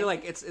 I mean,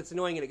 like it's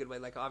annoying in a good way.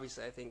 Like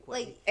obviously, I think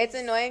it's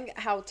annoying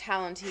how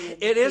talented.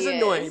 It is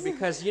annoying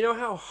because you know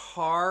how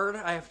hard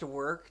I have to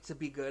work to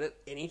be good at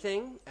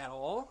anything at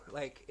all.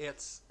 Like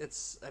it's.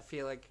 I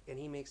feel like, and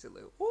he makes it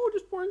look. Oh,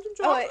 just pouring some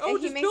chocolate. Oh,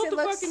 he makes it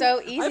look so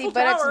easy,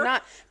 but it's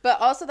not.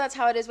 But also, that's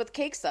how it is with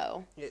cakes,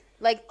 though.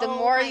 Like the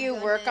more you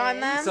work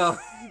on them,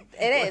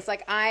 it is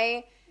like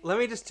Let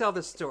me just tell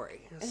this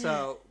story.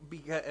 So,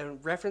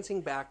 and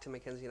referencing back to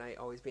Mackenzie and I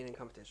always being in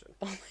competition.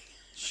 Oh my God.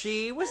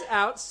 She was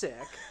out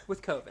sick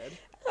with COVID.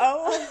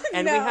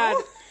 And we had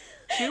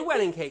 2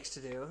 wedding cakes to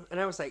do. And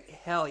I was like,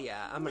 hell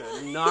yeah, I'm going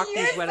to knock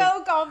these wedding cakes.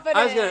 So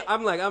confident.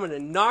 I'm going to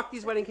knock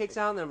these wedding cakes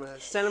out and then I'm going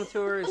to send them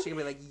to her and she's going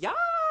to be like, yeah.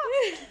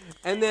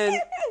 And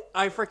then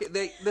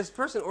this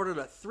person ordered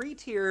a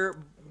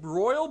 3-tier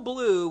royal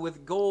blue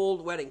with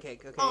gold wedding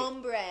cake. Okay.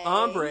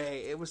 Ombre.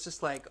 It was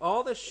just like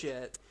all this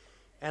shit.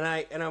 And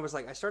I was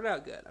like, I started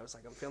out good. I was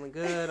like, I'm feeling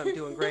good. I'm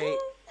doing great.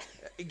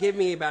 It gave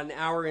me about an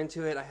hour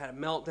into it. I had a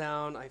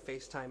meltdown. I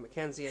FaceTimed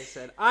Mackenzie. I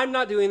said, I'm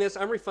not doing this.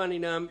 I'm refunding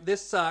them. This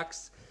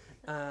sucks.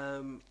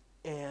 And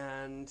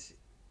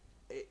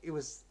it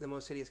was the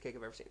most hideous cake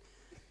I've ever seen.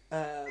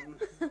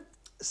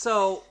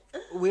 So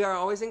we are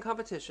always in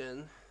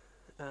competition.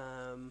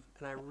 And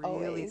I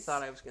really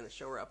thought I was going to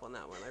show her up on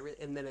that one.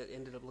 And then it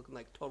ended up looking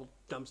like total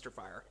dumpster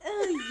fire.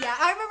 Yeah,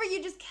 I remember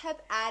you just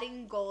kept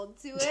adding gold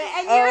to it,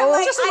 and you were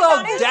like, just a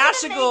little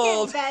dash of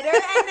gold. Better,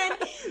 and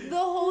then the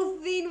whole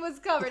thing was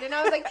covered, and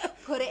I was like,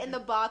 put it in the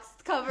box,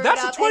 cover it up.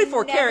 That's a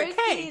 24 karat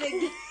cake.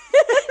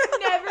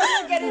 Never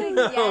forget it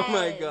again. Oh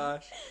my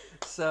gosh.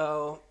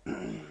 So,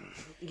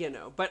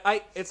 but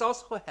it's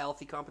also a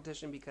healthy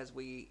competition because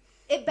we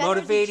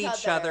motivate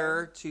each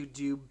other to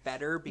do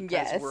better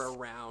because we're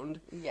around.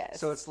 Yes.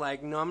 So it's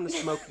like, no, I'm going to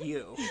smoke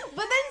you.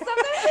 But then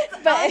sometimes it's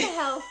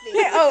unhealthy.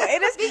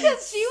 It is.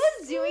 Because she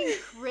was doing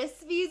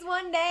Crispies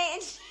one day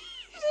and she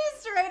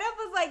straight up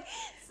was like,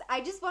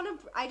 I just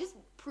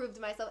prove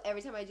to myself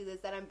every time I do this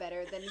that I'm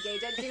better than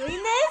Gage at doing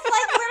this.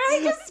 Like,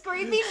 literally just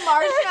scraping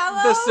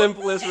marshmallows. The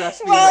simplest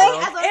recipe in the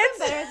world. As long as I'm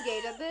better as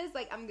Gage at this,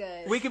 like, I'm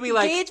good. We could be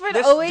like, Gage would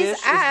this always dish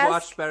ask, is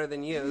watched better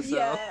than you, so.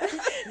 Yeah.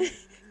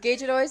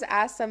 Gage would always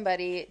ask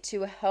somebody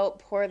to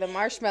help pour the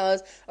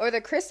marshmallows or the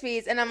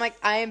Crispies, and I'm like,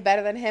 I am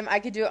better than him. I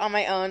could do it on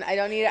my own. I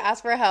don't need to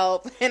ask for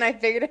help. And I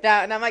figured it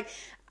out, and I'm like,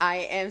 I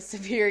am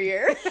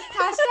superior.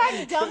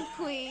 Hashtag dump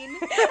queen.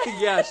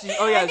 Yeah.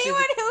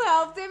 Anyone who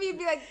helped him, you'd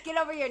be like, get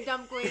over here,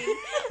 dump queen.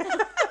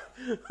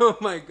 Oh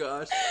my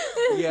gosh.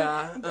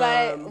 Yeah.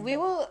 But we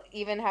will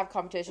even have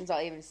competitions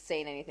without even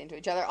saying anything to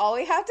each other. All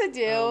we have to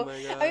do,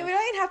 we don't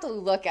even have to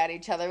look at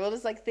each other. We'll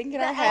just like think in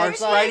our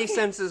heads. Our spidey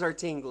senses are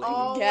tingling.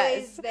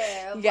 Always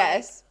there.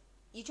 Yes.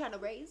 You trying to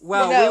race?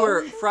 Well,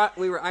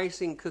 we were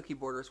icing cookie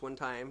borders one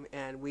time,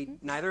 and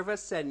neither of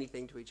us said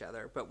anything to each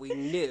other, but we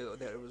knew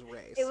that it was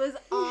race. It was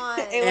on.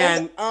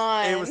 And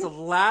it was the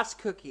last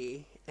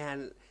cookie,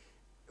 and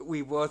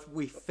we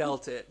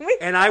felt it,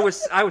 and I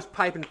was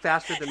piping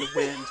faster than the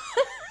wind.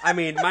 I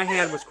mean, my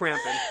hand was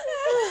cramping,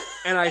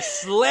 and I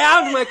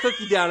slammed my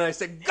cookie down, and I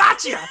said,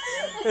 "Gotcha!"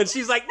 And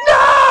she's like,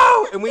 "No!"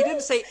 no, and we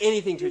didn't say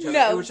anything to each other.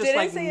 No, it was just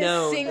like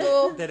no, a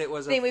single that it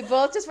was thing. We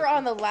both just were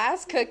on the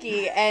last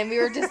cookie, and we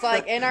were just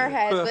like in our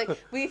heads, like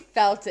we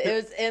felt it. It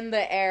was in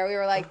the air. We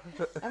were like,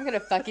 "I'm gonna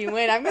fucking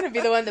win. I'm gonna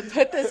be the one to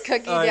put this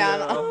cookie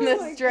down on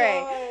this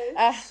tray."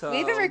 We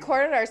even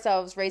recorded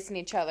ourselves racing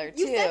each other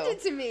too. You sent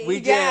it to me. We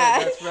did.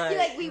 That's right. You're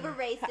like, we were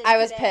racing. I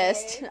was today.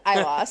 pissed.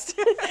 I lost.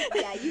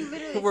 Yeah, you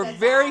literally. We're said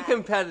very that.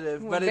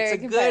 competitive, but We're it's a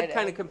very good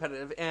kind of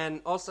competitive.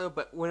 And also,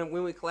 but when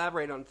we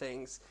collaborate on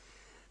things,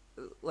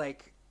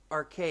 like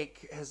our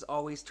cake has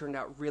always turned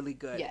out really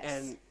good.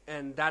 Yes.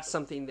 And that's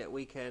something that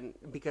we can,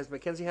 because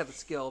Mackenzie had the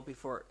skill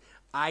before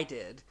I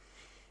did.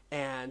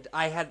 And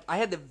I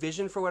had the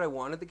vision for what I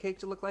wanted the cake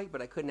to look like,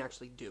 but I couldn't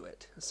actually do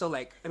it. So,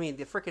 like, I mean,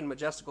 the freaking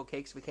majestical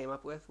cakes we came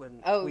up with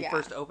when we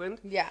first opened.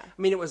 Yeah.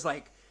 I mean, it was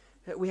like,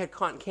 we had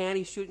cotton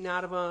candy shooting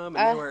out of them.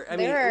 And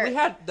we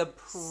had the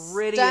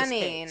prettiest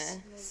cakes.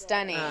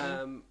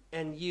 Stunning.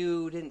 And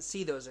you didn't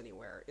see those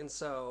anywhere. And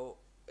so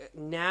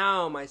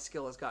now my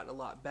skill has gotten a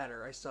lot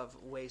better. I still have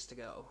ways to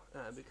go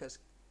because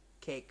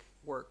cake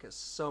work is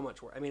so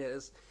much work. I mean, it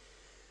is...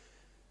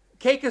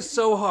 Cake is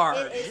so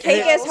hard.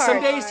 Cake is hard.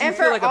 Some days you and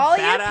feel for like all a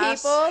badass. you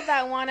people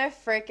that want a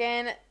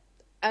freaking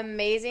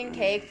amazing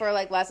cake for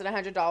like less than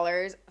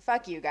 $100,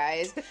 fuck you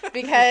guys,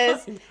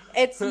 because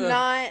it's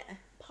not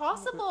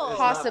possible. It's not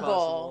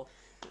possible.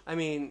 I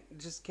mean,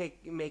 just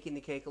making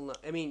the cake alone.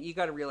 I mean, you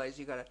got to realize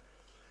you got to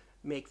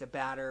make the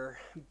batter,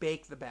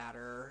 bake the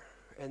batter,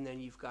 and then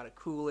you've got to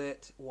cool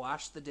it,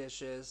 wash the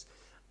dishes,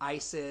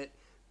 ice it,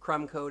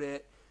 crumb coat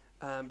it,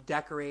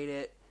 decorate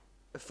it,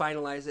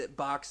 finalize it,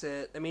 box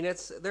it. I mean,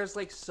 there's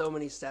like so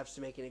many steps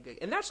to making a good,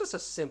 and that's just a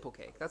simple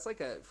cake. That's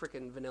like a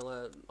freaking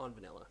vanilla on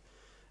vanilla.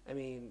 I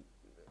mean,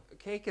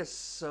 cake is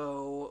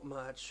so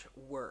much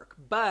work.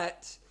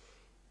 But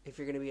if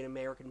you're going to be an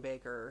American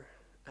baker,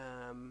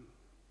 and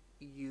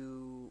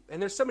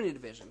there's so many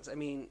divisions. I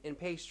mean, in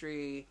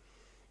pastry,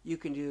 you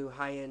can do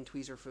high-end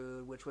tweezer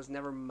food, which was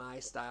never my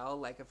style.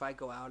 Like, if I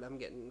go out, I'm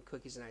getting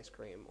cookies and ice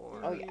cream,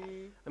 or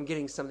I'm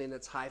getting something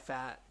that's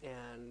high-fat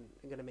and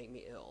going to make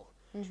me ill.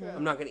 True.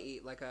 I'm not going to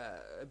eat like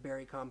a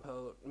berry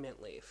compote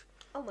mint leaf.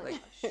 Oh my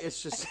gosh.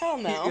 It's just, hell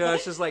no. You know,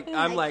 it's just like,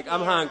 I'm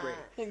hungry.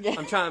 Yeah.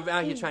 I'm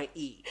out here trying to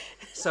eat.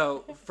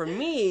 So for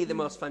me, the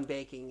most fun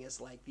baking is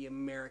like the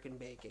American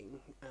baking.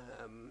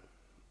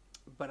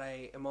 But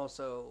I am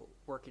also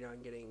working on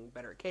getting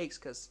better at cakes,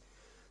 because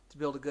to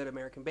build a good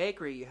American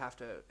bakery, you have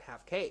to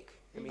have cake.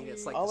 I mean,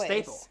 it's like Always.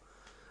 the staple.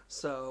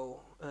 So,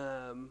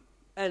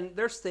 and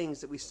there's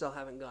things that we still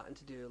haven't gotten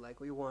to do. Like,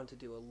 we want to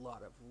do a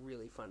lot of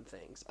really fun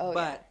things.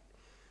 But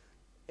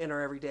in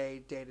our everyday,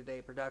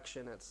 day-to-day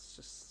production, it's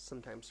just,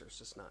 sometimes there's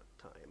just not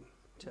time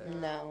to...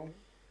 No.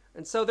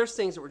 And so there's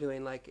things that we're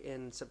doing, like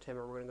in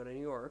September, we're going to go to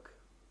New York.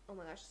 Oh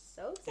my gosh,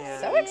 so excited.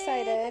 And So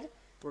excited.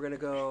 we're going to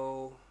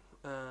go,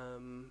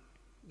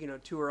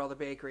 tour all the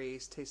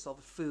bakeries, taste all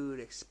the food,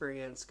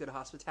 experience good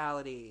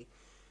hospitality.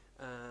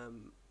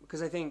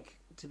 Because I think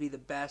to be the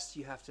best,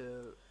 you have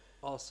to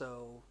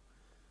also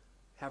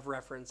have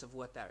reference of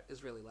what that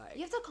is really like.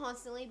 You have to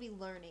constantly be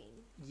learning.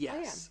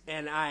 Yes. Oh, yeah.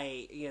 And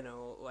I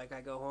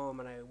go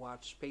home and I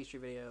watch pastry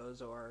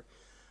videos, or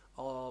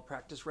I'll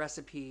practice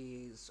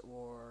recipes,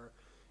 or,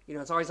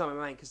 it's always on my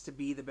mind, because to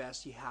be the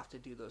best, you have to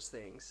do those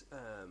things.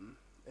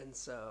 And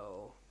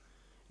so,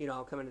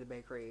 I'll come into the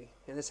bakery,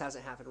 and this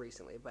hasn't happened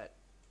recently, but,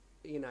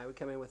 I would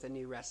come in with a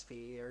new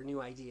recipe or a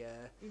new idea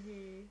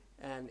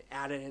and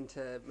add it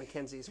into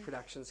Mackenzie's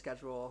production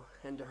schedule.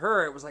 And to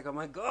her, it was like, oh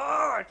my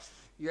God,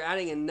 you're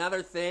adding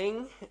another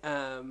thing?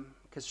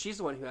 Because she's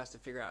the one who has to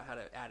figure out how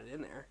to add it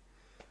in there.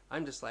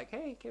 I'm just like,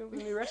 hey, can we give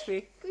me a new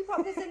recipe? Can we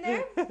pop this in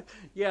there?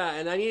 Yeah,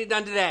 and I need it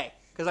done today,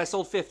 because I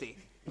sold 50.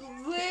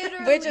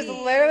 Literally. Which is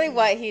literally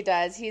what he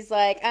does. He's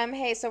like,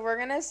 hey, so we're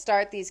going to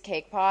start these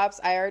cake pops.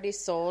 I already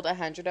sold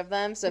 100 of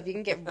them, so if you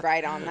can get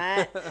right on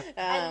that.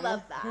 I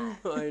love that.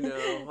 I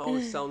know.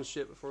 Always selling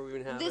shit before we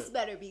even have This it.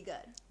 better be good.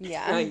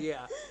 Yeah.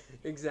 Yeah,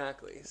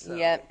 exactly. So.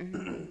 Yep.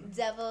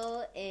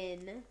 Devil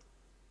in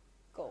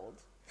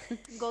gold.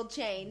 Gold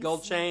chains.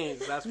 Gold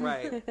chains, that's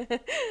right.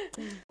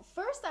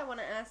 First, I want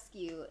to ask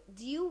you,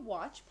 do you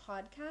watch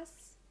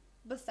podcasts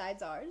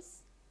besides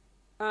ours?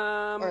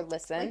 Or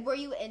listen. Like, were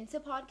you into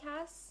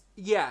podcasts?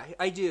 Yeah,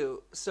 I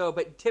do. So,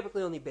 but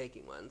typically only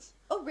baking ones.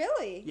 Oh,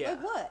 really? Yeah.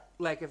 Like what?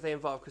 Like if they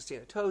involve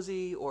Christina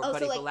Tosi or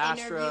Buddy so like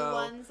Velastro. interview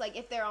ones, like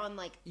if they're on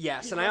like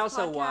Yes, and I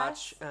also podcasts?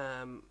 watch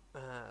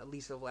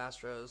Lisa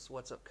Velastro's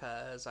What's Up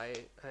Cuz. I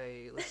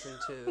listen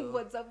to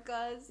What's Up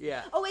Cuz?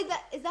 Yeah. Oh wait,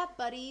 is that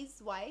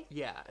Buddy's wife?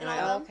 Yeah, And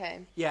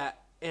okay. Yeah,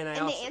 and they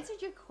also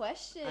answered your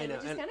question, I know,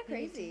 which is kind of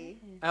crazy.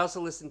 I also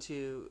listen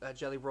to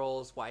Jelly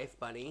Roll's wife,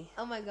 Bunny.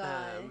 Oh my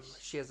gosh.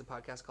 She has a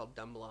podcast called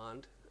Dumb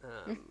Blonde,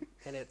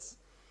 and it's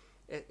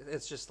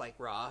just like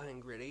raw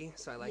and gritty,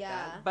 so I like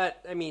that.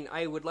 But I mean,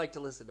 I would like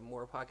to listen to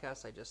more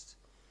podcasts. I just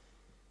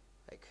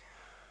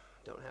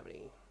don't have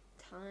any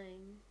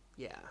time.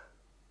 Yeah.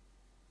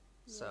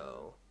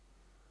 So,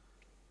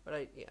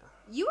 but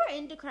You were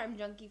into Crime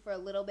Junkie for a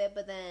little bit,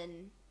 but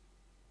then.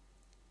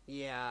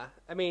 Yeah,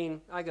 I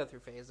mean, I go through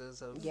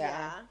phases of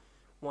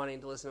wanting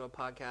to listen to a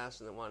podcast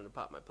and then wanting to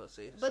pop my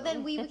pussy. But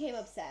then we became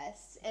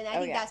obsessed, and I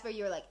think that's where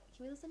you were like,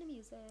 "Can we listen to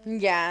music?"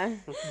 Yeah.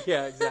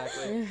 Yeah,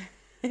 exactly.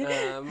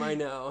 I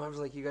know. I was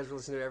like, you guys were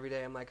listening to it every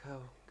day. I'm like,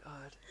 oh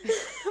God.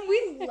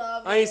 We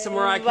love it. I need some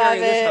Mariah Carey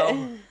in this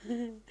show.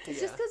 It's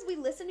just because we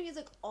listen to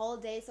music all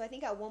day, so I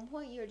think at one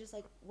point you were just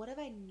like, what have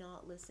I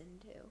not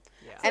listened to?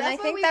 Yeah. So and I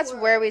think that's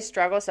where we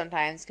struggle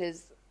sometimes,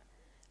 because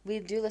we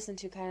do listen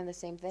to kind of the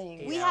same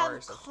thing. We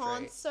have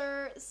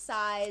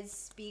concert-sized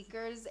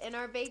speakers in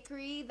our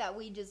bakery that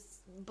we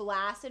just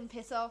blast and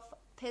piss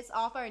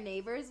off our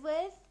neighbors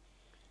with.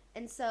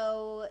 And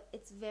so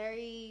it's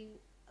very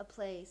a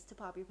place to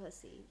pop your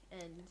pussy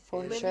and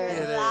live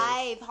your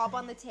life, hop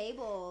on the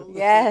table.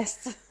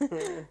 Yes.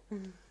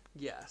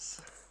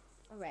 Yes.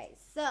 All right.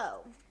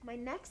 So my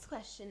next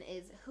question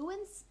is, who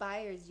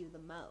inspires you the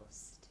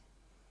most?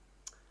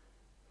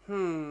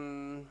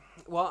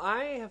 Well,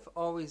 I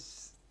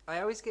always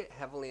get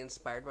heavily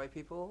inspired by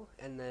people,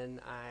 and then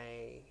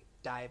I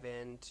dive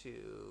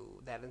into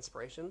that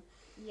inspiration.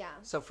 Yeah.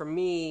 So for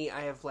me,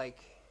 I have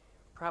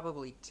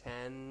probably 5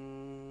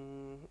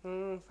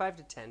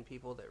 to 10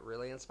 people that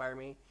really inspire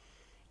me,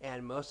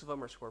 and most of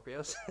them are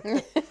Scorpios,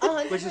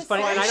 which is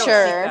funny. And I don't seek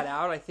that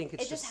out. I think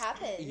it just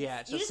happens.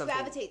 Yeah, it's you just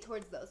gravitate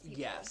towards those people.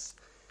 Yes.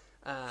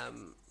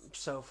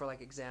 So for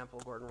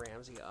example, Gordon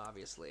Ramsay,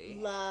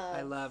 obviously,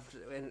 I loved,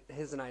 and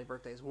his and I's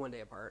birthday is one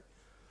day apart.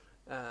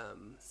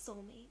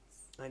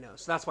 Soulmates. I know,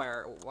 so that's why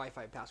our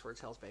Wi-Fi password's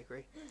Hell's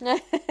Bakery.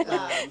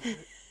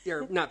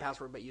 Or not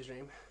password, but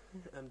username.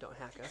 Don't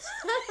hack us.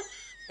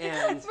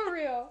 And for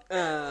real.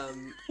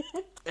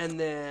 And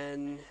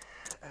then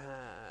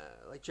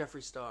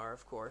Jeffree Star,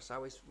 of course. I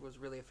always was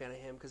really a fan of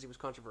him because he was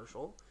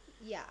controversial.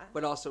 Yeah.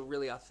 But also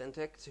really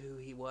authentic to who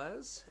he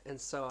was, and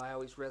so I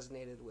always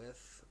resonated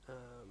with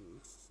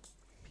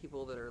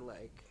people that are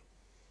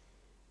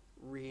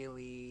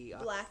really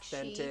black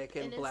authentic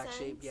sheep, and black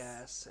sheep.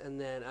 Yes. And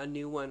then a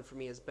new one for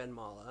me is Ben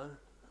Mala.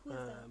 Who is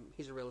that?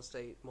 He's a real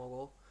estate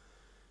mogul.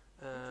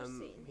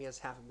 He has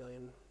 $500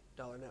 million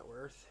net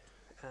worth.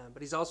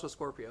 But he's also a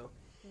Scorpio.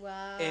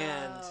 Wow.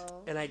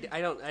 And I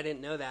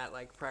didn't know that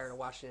prior to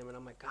watching him, and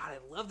I'm like, God, I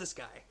love this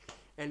guy.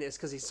 And it's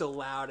because he's so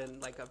loud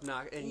and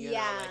obnoxious, and you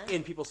know,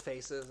 in people's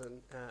faces,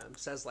 and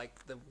says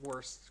the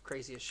worst,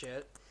 craziest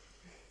shit.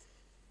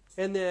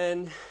 And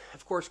then,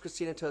 of course,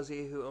 Christina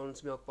Tosi, who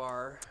owns Milk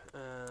Bar,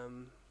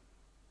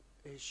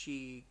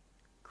 she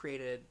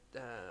created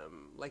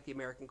the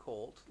American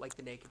Colt,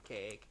 the Naked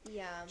Cake.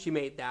 Yeah. She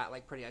made that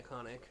pretty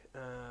iconic.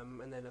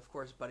 And then of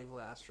course Buddy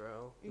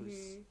Valastro,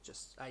 who's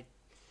just I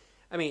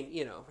mean,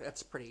 you know,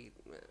 that's pretty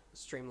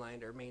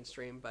streamlined or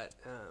mainstream, but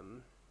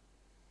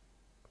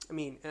I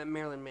mean,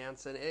 Marilyn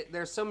Manson.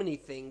 There's so many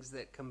things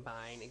that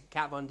combine.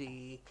 Kat Von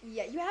D.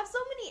 Yeah, you have so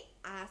many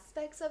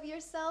aspects of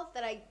yourself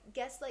that I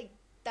guess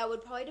that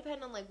would probably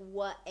depend on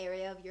what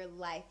area of your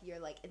life you're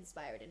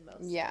inspired in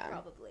most. Yeah,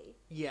 probably.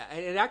 Yeah, and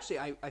it actually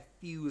I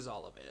fuse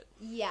all of it.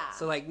 Yeah.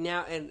 So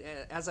now, and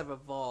as I've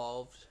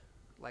evolved,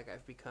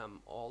 I've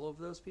become all of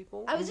those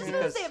people. I was just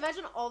going to say,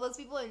 imagine all those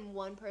people in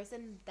one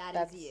person.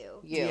 That's you.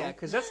 Yeah,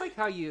 because that's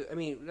how you. I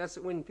mean, that's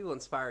when people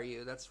inspire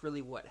you. That's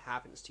really what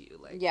happens to you.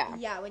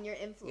 Yeah, when you're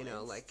influenced. You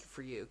know,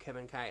 for you,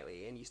 Kevin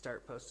Kylie, and you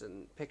start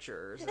posting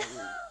pictures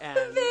and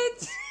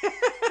yes,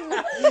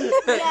 those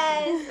are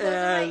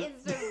my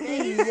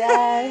inspirations.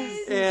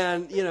 Yes.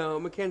 And you know,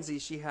 Mackenzie,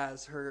 she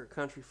has her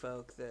country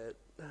folk that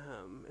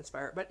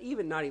inspire, but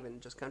not even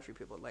just country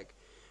people,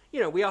 you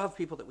know, we all have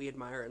people that we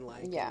admire and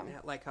like. Yeah. And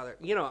how they're,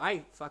 you know,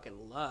 I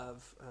fucking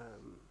love,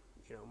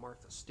 you know,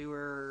 Martha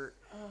Stewart.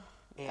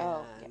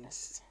 And,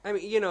 yes. I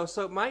mean, you know,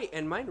 so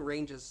mine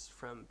ranges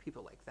from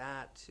people like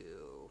that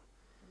to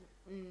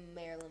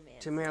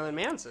Marilyn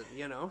Manson,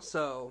 you know,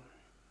 so.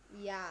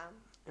 Yeah.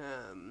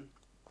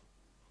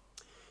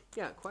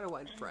 Yeah, quite a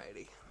wide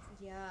variety.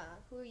 Yeah.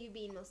 Who are you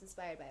being most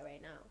inspired by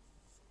right now?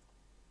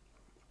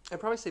 I'd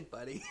probably say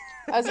Buddy.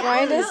 I was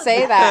going to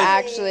say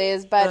that, actually,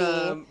 is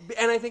Buddy.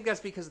 And I think that's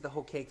because of the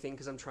whole cake thing,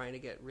 because I'm trying to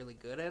get really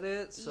good at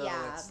it. So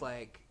it's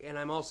and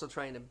I'm also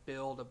trying to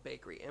build a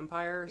bakery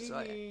empire. So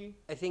I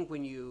think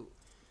when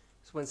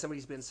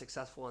somebody's been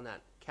successful in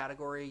that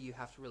category, you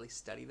have to really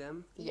study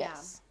them.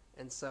 Yes.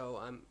 And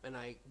so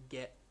I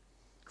get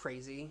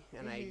crazy,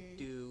 and I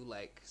do,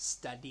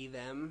 study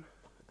them.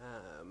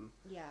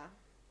 Yeah.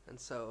 And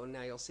so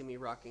now you'll see me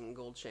rocking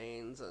gold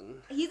chains,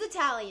 and he's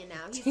Italian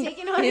now. He's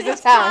taking on. He's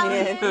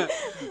Italian.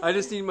 I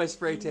just need my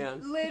spray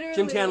tan. Literally.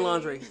 Gym tan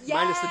laundry. Yes.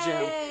 Minus the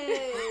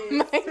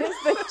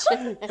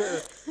gym.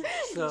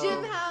 So,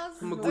 gym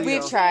house.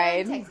 We've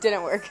tried.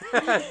 Didn't work.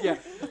 Yeah,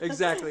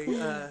 exactly.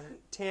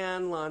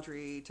 Tan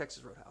laundry,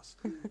 Texas Roadhouse.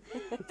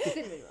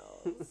 Cinnamon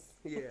rolls.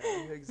 Yeah,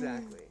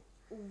 exactly.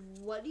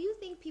 What do you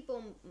think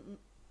people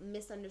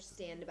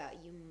misunderstand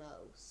about you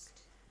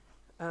most?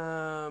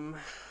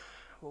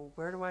 Well,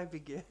 where do I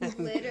begin?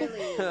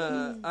 Literally.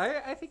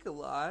 I think a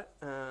lot.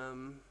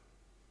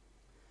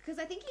 Because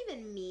I think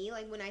even me,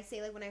 like, when I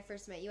say, like, when I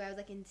first met you, I was,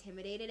 like,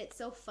 intimidated. It's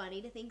so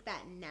funny to think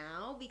that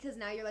now, because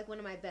now you're, like, one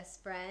of my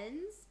best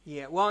friends.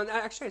 Yeah, well, and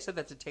actually I said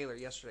that to Taylor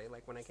yesterday,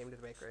 like, when I came to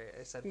the bakery.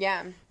 I said,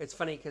 yeah, it's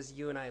funny because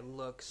you and I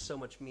look so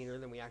much meaner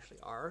than we actually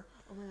are.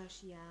 Oh, my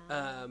gosh,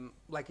 yeah.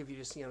 Like, if you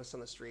just see us on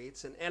the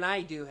streets. And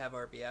I do have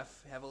RBF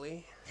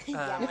heavily. And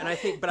I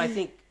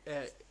think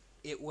it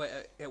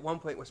at one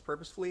point was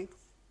purposefully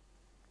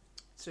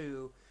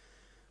to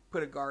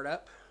put a guard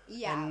up.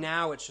 Yeah. And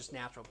now it's just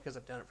natural because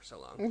I've done it for so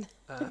long.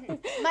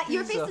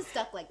 Your face is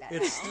stuck like that.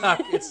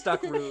 It's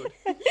stuck rude.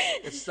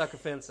 It's stuck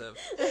offensive.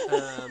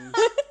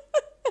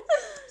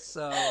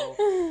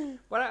 So,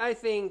 what I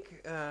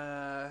think,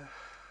 I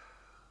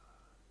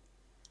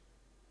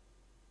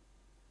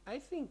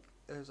think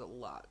there's a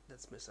lot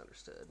that's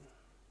misunderstood,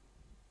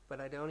 but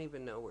I don't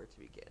even know where to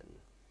begin.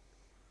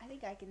 I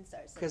think I can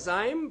start. Because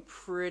I'm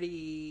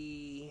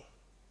pretty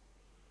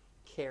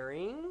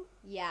caring.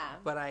 Yeah.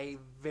 But I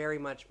very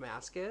much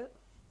mask it.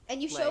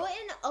 And you show it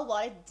in a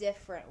lot of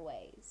different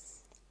ways.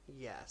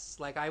 Yes.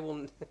 Like, I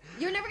will...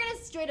 You're never going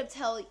to straight up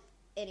tell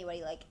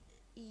anybody, like,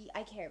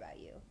 I care about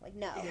you. Like,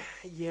 no.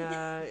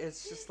 Yeah,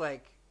 it's just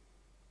like,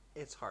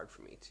 it's hard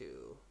for me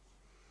to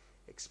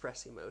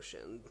express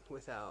emotion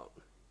without,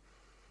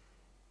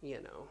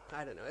 you know,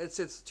 I don't know.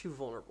 It's too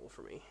vulnerable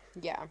for me.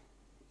 Yeah.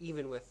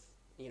 Even with,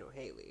 you know,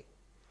 Haley.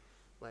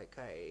 Like,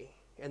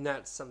 and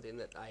that's something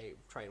that I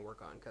try and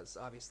work on because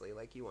obviously,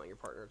 like, you want your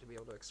partner to be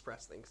able to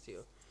express things to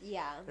you.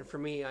 Yeah. And for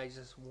me, I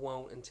just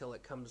won't until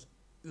it comes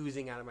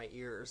oozing out of my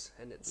ears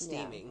and it's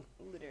steaming.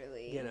 Yeah,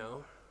 literally. You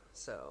know?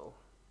 So,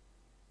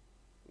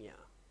 yeah.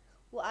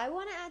 Well, I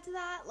want to add to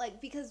that,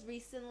 like, because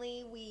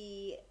recently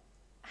we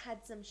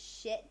had some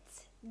shit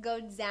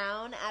go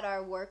down at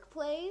our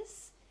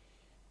workplace.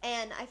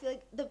 And I feel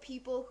like the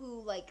people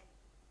who, like,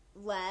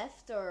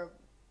 left or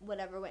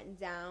whatever went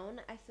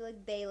down, I feel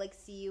like they, like,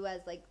 see you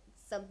as, like,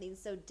 something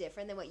so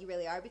different than what you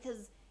really are,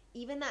 because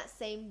even that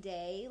same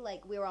day,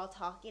 like, we were all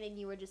talking and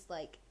you were just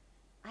like,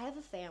 I have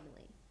a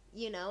family,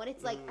 you know? And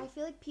it's like, I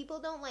feel like people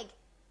don't, like,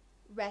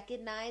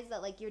 recognize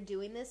that, like, you're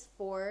doing this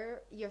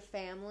for your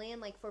family and,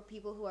 like, for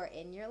people who are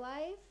in your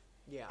life.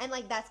 Yeah. And,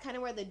 like, that's kind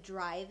of where the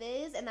drive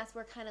is, and that's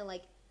where kind of,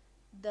 like,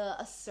 the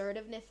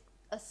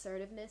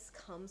assertiveness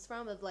comes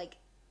from, of, like,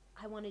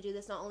 I want to do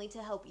this not only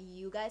to help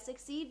you guys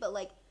succeed, but,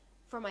 like,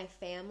 for my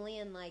family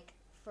and, like,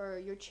 for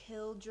your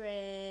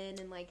children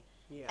and, like,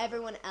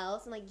 everyone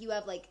else. And, like, you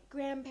have, like,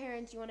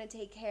 grandparents you want to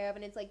take care of,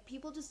 and it's like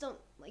people just don't,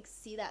 like,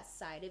 see that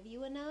side of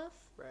you enough,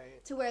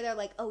 right? To where they're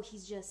like, oh,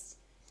 he's just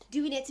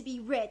doing it to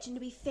be rich and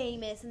to be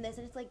famous and this,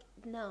 and it's like,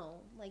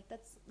 no, like,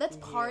 that's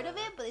part of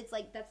it, but it's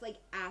like that's, like,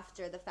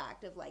 after the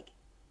fact of, like,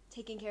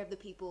 taking care of the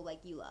people,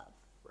 like, you love.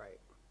 Right.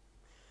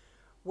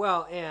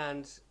 Well,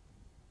 and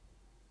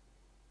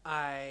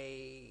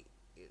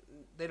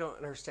they don't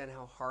understand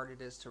how hard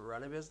it is to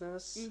run a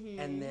business,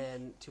 and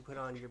then to put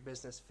on your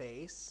business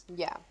face.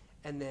 Yeah.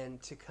 And then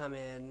to come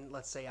in,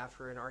 let's say,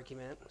 after an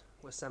argument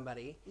with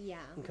somebody,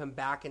 and come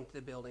back into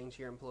the building to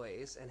your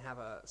employees and have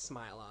a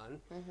smile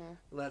on.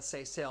 Let's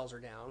say sales are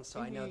down,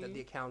 so I know that the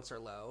accounts are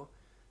low.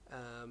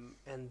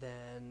 And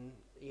then,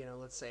 you know,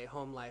 let's say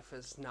home life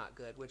is not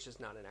good, which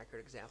is not an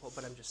accurate example,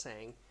 but I'm just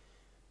saying,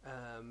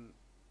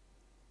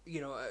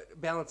 you know,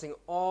 balancing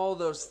all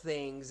those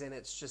things, and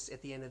it's just,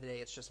 at the end of the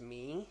day, it's just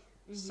me.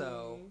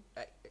 So,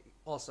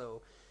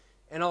 also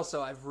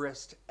I've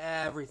risked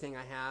everything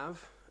I have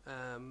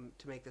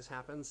to make this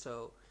happen.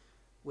 So,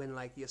 when,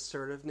 like, the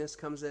assertiveness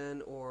comes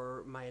in,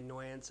 or my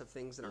annoyance of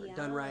things that aren't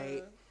done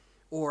right,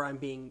 or I'm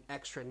being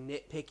extra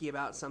nitpicky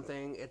about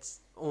something,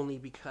 it's only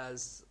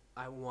because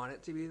I want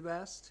it to be the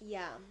best.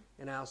 Yeah.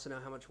 And I also know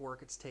how much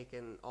work it's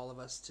taken all of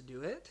us to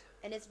do it.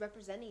 And it's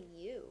representing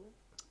you.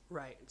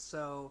 Right.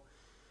 So...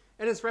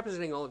 And it's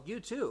representing all of you,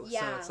 too.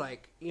 Yeah. So it's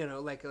like, you know,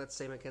 like, let's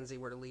say Mackenzie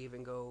were to leave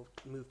and go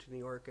move to New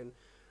York and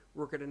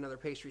work at another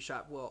pastry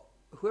shop. Well,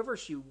 whoever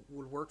she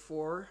would work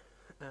for,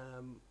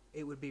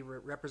 it would be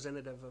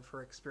representative of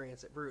her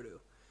experience at Brudu.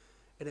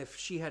 And if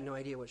she had no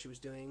idea what she was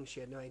doing,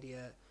 she had no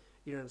idea,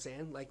 you know what I'm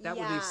saying? Like, that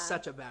would be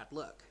such a bad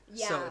look.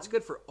 Yeah. So it's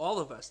good for all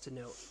of us to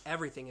know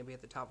everything and be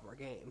at the top of our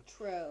game.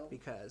 True.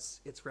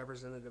 Because it's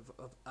representative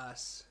of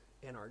us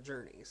and our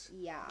journeys.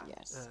 Yeah.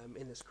 Yes.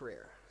 In this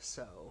career.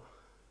 So...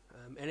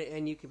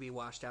 and you can be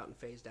washed out and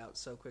phased out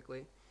so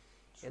quickly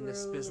in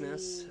this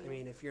business. I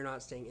mean, if you're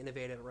not staying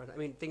innovative, I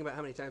mean, think about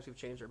how many times we've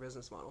changed our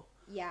business model.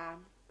 Yeah.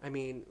 I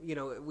mean, you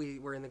know, we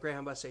were in the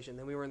Greyhound bus station,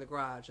 then we were in the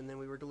garage, and then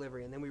we were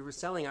delivering, and then we were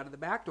selling out of the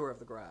back door of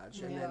the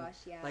garage, and then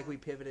like we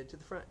pivoted to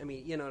the front. I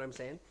mean, you know what I'm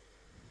saying?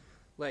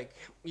 Like,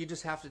 you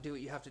just have to do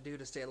what you have to do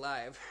to stay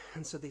alive.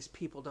 And so these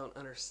people don't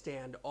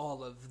understand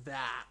all of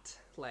that.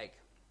 Like,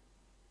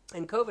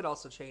 and COVID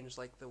also changed,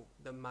 like,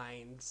 the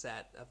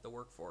mindset of the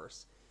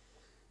workforce.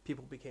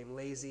 People became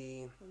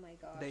lazy. Oh my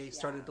gosh. They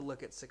started to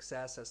look at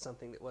success as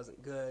something that wasn't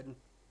good.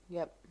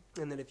 Yep.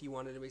 And then if you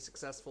wanted to be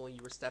successful,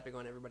 you were stepping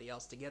on everybody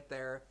else to get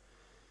there.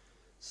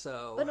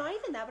 So. But not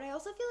even that, but I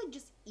also feel like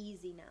just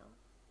easy now.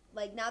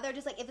 Like, now they're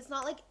just like, if it's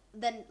not like,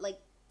 then, like,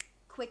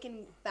 quick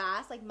and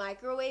fast, like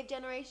microwave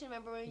generation.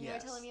 Remember when you were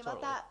telling me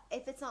about that?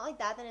 If it's not like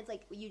that, then it's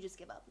like you just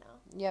give up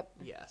now. Yep.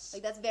 Yes.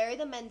 Like that's very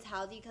the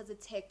mentality because of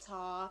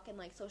TikTok and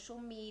like social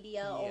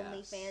media,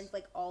 OnlyFans,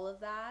 like all of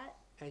that.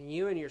 And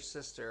you and your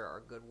sister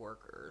are good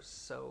workers,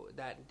 so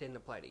that didn't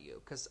apply to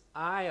you. Because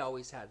I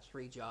always had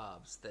 3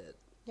 jobs that.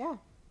 Yeah.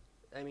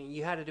 I mean,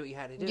 you had to do what you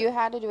had to do. You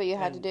had to do what you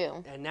had to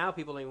do. And now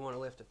people don't even want to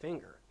lift a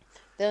finger.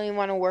 They don't even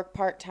want to work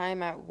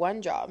part-time at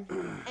one job.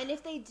 And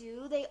if they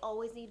do, they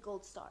always need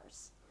gold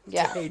stars.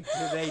 Yeah. They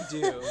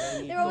do.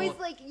 They're always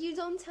like, you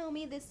don't tell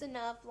me this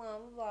enough, blah,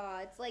 blah, blah.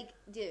 It's like,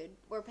 dude,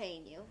 we're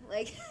paying you.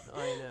 Like.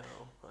 I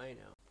know.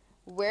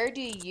 Where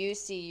do you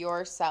see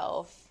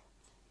yourself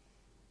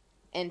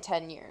in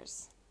 10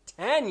 years?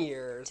 10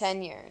 years?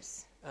 10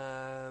 years.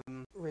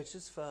 Rich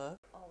as fuck.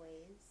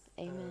 Always.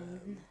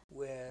 Amen.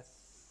 With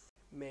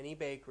many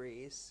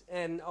bakeries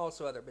and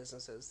also other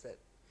businesses that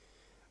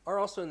are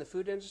also in the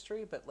food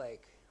industry, but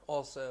like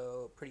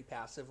also pretty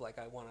passive. Like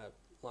I want a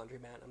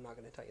laundromat. I'm not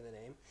going to tell you the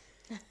name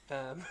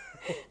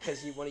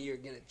because one of you are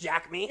going to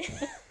jack me.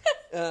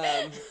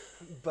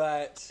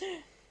 But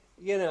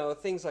you know,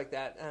 things like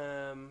that.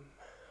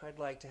 I'd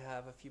like to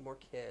have a few more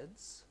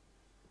kids.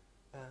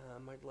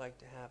 I'd like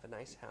to have a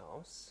nice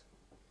house.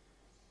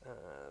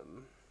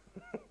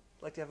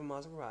 Like to have a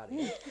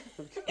Maserati,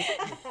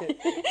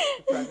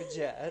 private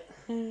jet.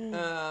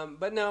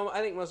 But no,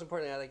 I think most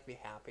importantly, I like to be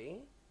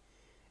happy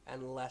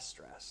and less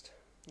stressed.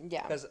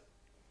 Yeah. Because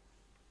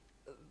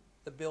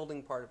the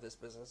building part of this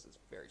business is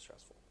very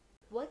stressful.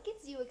 What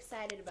gets you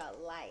excited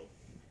about life?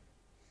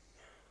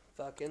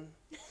 Fucking.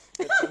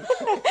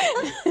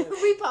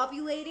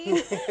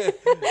 Repopulating.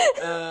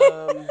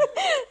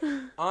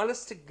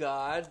 Honest to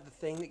God, the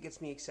thing that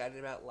gets me excited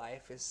about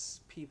life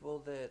is people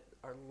that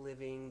are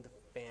living the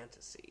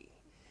fantasy.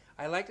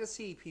 I like to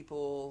see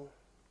people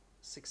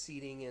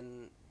succeeding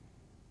in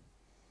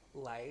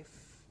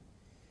life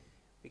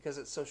because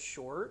it's so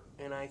short,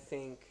 and I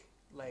think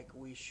like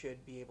we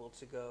should be able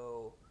to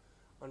go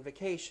on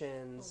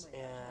vacations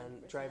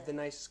and 100%. Drive the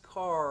nicest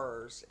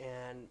cars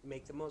and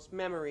make the most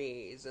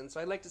memories. And so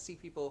I like to see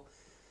people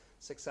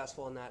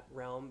successful in that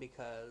realm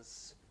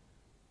because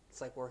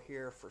it's like we're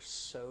here for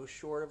so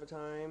short of a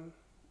time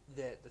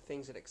that the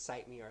things that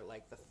excite me are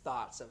like the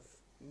thoughts of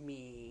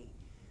me,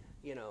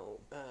 you know,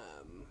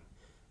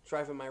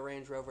 driving my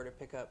Range Rover to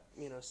pick up,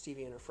 you know,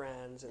 Stevie and her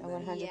friends, and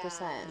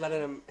 100%. letting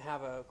them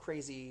have a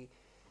crazy,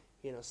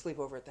 you know,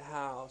 sleepover at the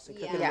house and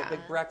cooking them a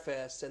big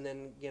breakfast, and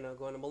then, you know,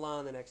 going to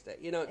Milan the next day.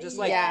 You know, just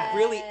like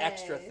really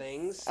extra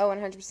things. Oh,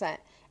 100%.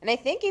 And I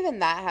think even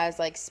that has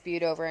like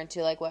spewed over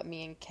into like what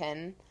me and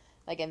Ken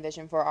like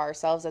envision for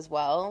ourselves as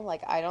well.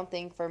 Like I don't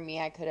think for me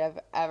I could have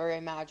ever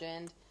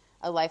imagined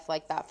a life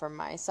like that for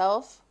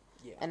myself.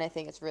 Yeah. And I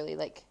think it's really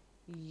like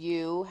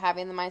you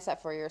having the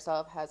mindset for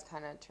yourself has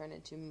kind of turned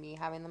into me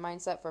having the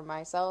mindset for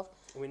myself.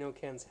 We know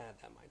Ken's had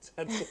that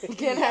mindset.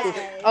 Ken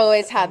has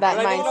always had that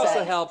mindset. But it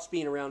also helps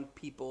being around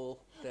people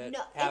that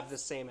have the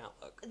same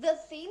outlook. The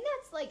thing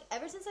that's like,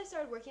 ever since I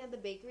started working at the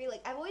bakery,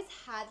 like I've always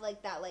had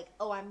like that, like,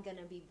 oh, I'm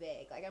gonna be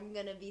big, like I'm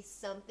gonna be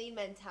something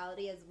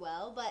mentality as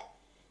well. But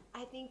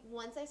I think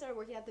once I started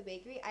working at the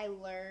bakery, I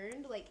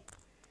learned like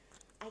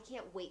I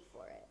can't wait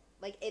for it.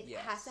 Like it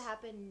has to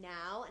happen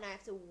now, and I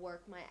have to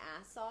work my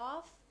ass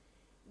off,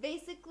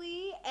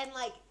 basically. And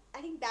like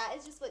I think that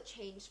is just what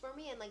changed for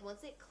me. And like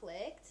once it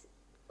clicked,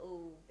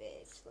 oh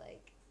bitch,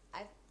 like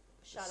I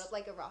shot up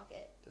like a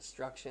rocket.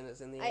 Destruction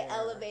is in the air. I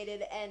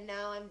elevated, and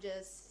now I'm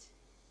just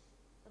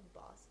a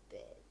boss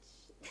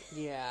bitch.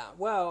 Yeah.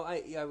 Well,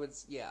 I would.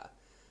 Yeah.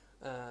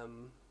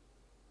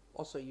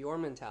 Also, your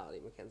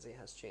mentality, Mackenzie,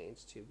 has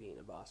changed to being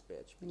a boss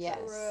bitch. Yes.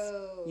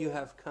 You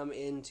have come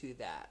into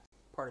that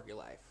part of your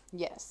life.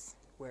 Yes.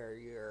 Where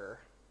you're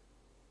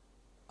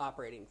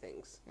operating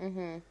things.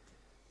 Mm-hmm.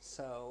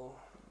 So.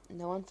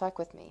 No one fuck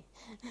with me.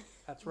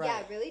 That's right.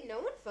 Yeah, really? No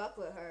one fuck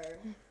with her.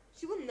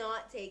 She will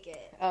not take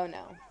it. Oh,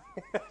 no.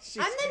 I'm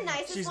the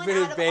nicest one out of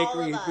all of us. She's been in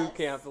bakery boot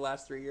camp the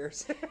last 3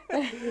 years.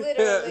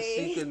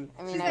 Literally.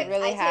 I mean, I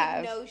really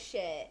have. Take no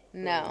shit.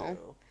 No.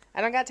 I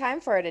don't got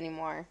time for it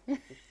anymore.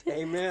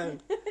 Amen.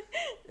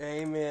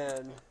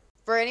 Amen.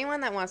 For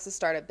anyone that wants to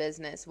start a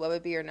business, what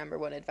would be your number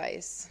one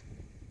advice?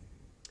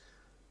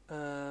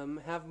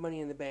 Have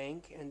money in the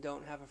bank and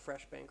don't have a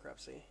fresh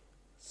bankruptcy.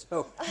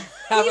 So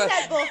have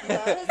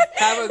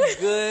a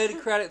good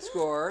credit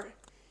score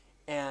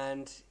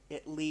and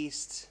at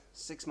least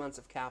 6 months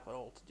of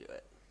capital to do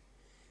it.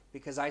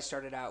 Because I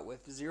started out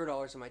with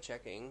 $0 in my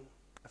checking,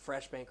 a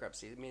fresh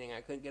bankruptcy, meaning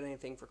I couldn't get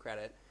anything for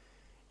credit,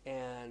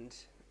 and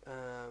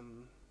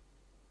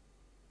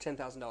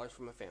 $10,000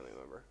 from a family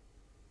member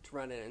to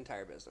run an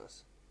entire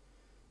business.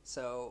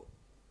 So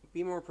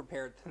be more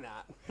prepared than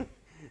that.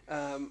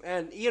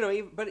 And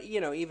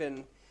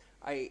even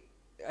I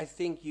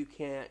think you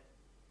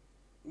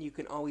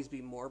can always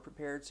be more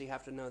prepared. So you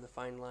have to know the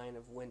fine line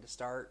of when to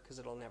start, because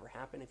it'll never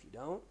happen if you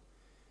don't.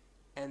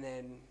 And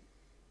then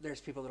there's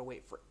people that'll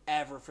wait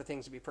forever for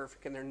things to be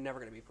perfect, and they're never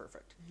going to be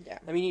perfect. Yeah.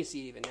 I mean, you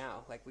see even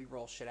now, like we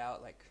roll shit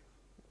out like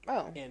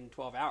in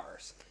 12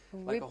 hours.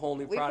 Like a whole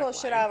new product We pull line.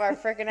 shit out of our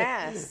freaking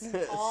ass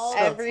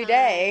every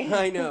day.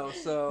 I know.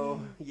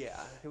 So, yeah,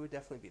 it would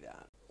definitely be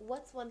that.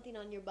 What's one thing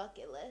on your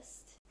bucket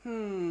list?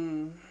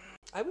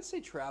 I would say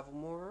travel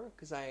more,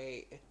 because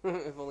I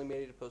have only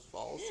made it to Post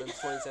Falls since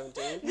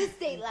 2017. The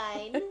state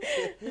line.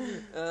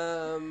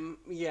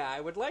 Yeah, I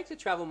would like to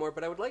travel more,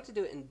 but I would like to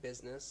do it in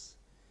business.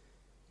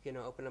 You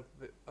know, open up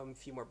a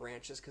few more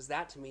branches, because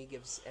that to me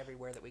gives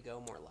everywhere that we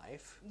go more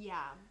life. Yeah.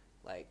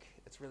 Like,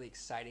 it's really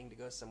exciting to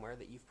go somewhere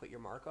that you've put your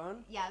mark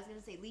on. Yeah, I was going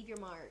to say, leave your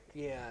mark.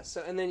 Yeah,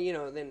 so, and then, you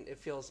know, then it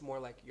feels more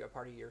like you're a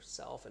part of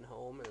yourself and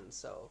home, and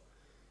so...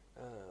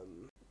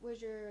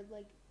 Where's your,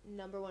 like,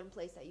 number one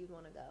place that you'd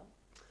want to go?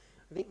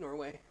 I think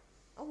Norway.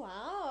 Oh,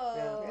 wow.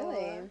 Yeah.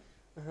 Really?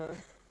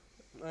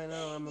 Uh-huh. I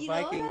know, I'm a you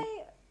Viking. You know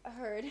what I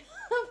heard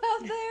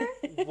about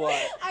there?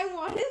 What? I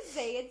want to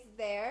say it's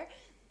there.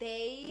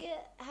 They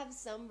have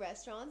some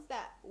restaurants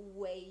that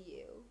weigh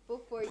you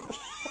before you...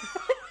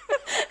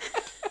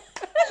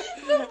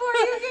 before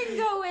you can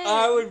go in.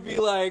 I would be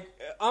like,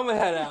 I'm gonna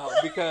head out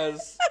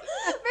because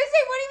First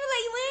they won't even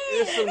let you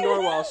in. it's some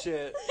Norwal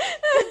shit.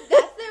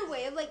 That's their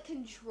way of like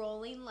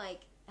controlling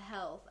like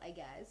health, I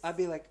guess. I'd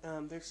be like,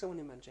 there's someone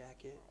in my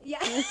jacket. Yeah.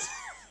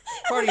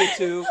 Part of you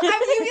too.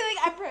 You'd be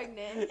like, I'm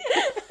pregnant.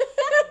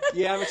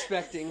 Yeah, I'm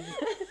expecting.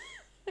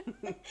 How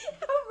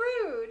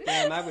rude.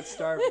 Damn, I would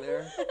starve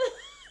there.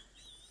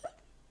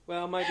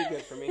 Well, it might be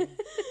good for me.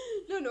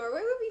 No, Norway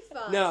would be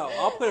fun. No,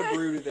 I'll put a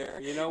brood there.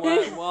 You know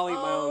what? Well, I'll eat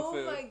my own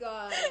food. Oh my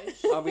gosh.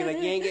 I'll be like,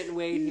 you ain't getting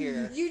weighed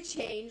here. You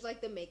change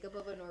like the makeup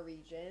of a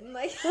Norwegian.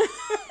 Like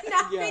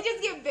now Yeah. they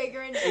just get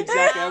bigger and bigger.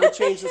 Exactly, I would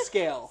change the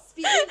scale.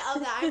 Speaking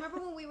of that, I remember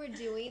when we were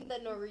doing the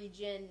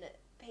Norwegian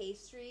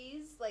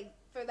pastries, like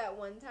for that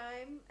one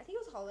time. I think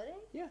it was holiday.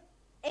 Yeah.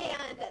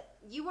 And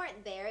you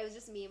weren't there. It was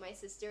just me and my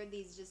sister.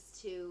 These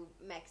just two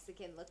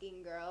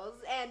Mexican-looking girls,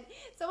 and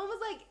someone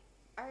was like,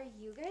 "Are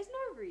you guys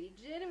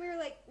Norwegian?" And we were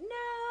like, "No."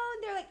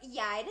 And they're like,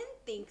 "Yeah, I didn't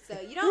think so.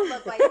 You don't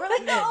look like it." We're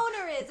like, "The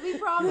owner is. We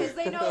promise.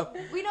 They know.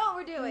 We know what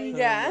we're doing."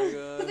 Yeah. Oh my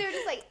Because God. they were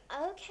just like,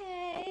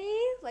 "Okay."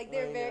 Like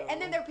they're I very, know.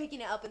 and then they're picking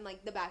it up in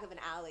like the back of an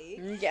alley.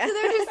 Yeah. So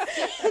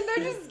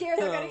they're just scared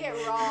they're gonna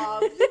get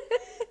robbed.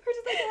 We're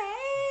just like,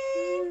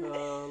 "Hey."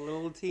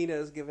 Little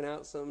Tina's giving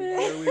out some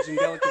Norwegian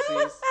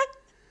delicacies.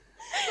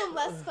 Some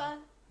lespa.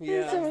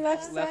 Yeah. Some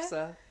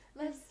lefse.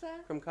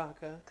 Lespa. From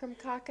Kaka.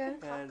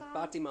 Krumkaka. And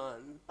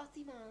Batiman.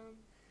 Batiman.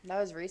 That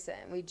was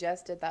recent. We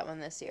just did that one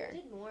this year.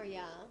 Did more,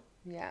 yeah.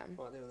 Yeah. I'm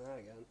not doing that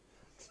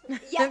again.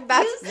 Yeah,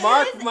 That's- you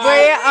Mark said this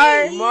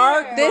my- every year.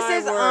 Mark This my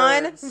is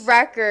words. on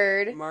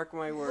record. Mark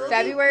my words.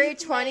 February We'll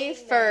be playing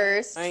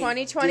 21st, I ain't doing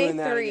that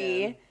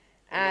 2023 again.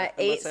 at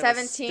Unless I have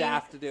a 8:17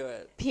 staff to do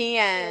it.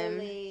 p.m.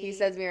 Really? He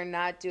says we are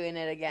not doing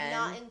it again.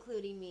 Not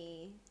including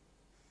me.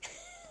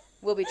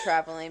 We'll be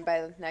traveling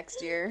by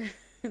next year.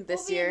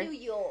 This we'll year. be in New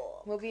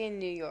York. We'll be in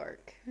New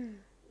York.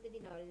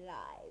 Living our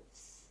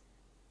lives.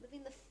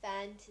 Living the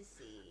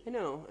fantasy. I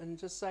know. And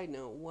just side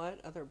note, what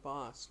other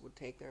boss would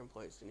take their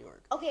employees to New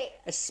York? Okay,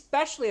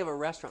 Especially of a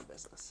restaurant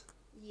business.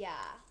 yeah.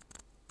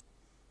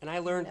 And I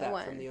learned No that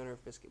one. from the owner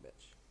of Biscuit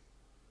Bitch.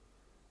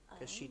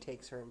 Because she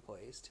takes her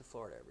employees to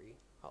Florida every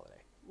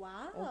holiday.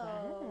 Wow. Oh,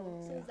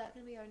 wow. So is that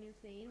going to be our new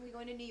thing? We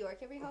going to New York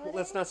every holiday?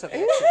 Let's not set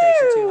the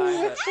expectation too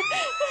high,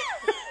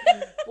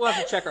 but we'll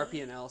have to check our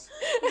P&Ls.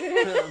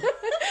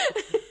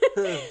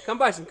 Come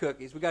buy some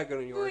cookies. We got to go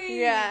to New York.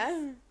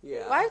 Yeah. Yeah.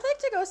 Well, I'd like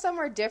to go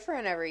somewhere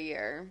different every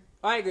year.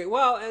 I agree.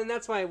 Well, and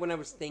that's why when I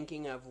was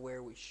thinking of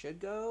where we should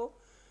go,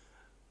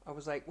 I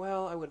was like,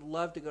 well, I would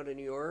love to go to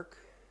New York,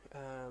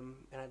 and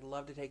I'd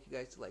love to take you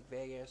guys to like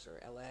Vegas or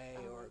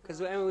LA, or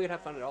because I mean, we'd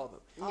have fun at all of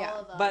them. All Yeah.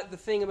 of them. But the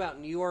thing about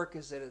New York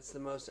is that it's the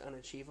most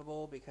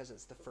unachievable because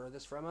it's the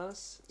furthest from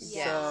us.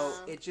 Yeah. So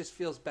it just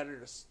feels better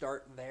to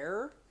start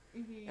there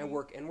and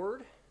work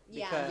inward.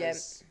 Yeah.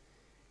 Because,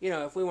 you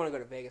know, if we want to go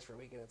to Vegas for a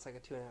weekend, it's like a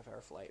 2.5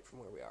 hour flight from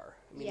where we are.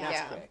 I mean, Yeah. that's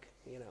Yeah. quick.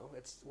 You know,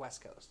 it's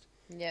West Coast.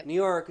 Yep. New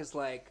York is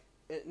like,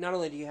 not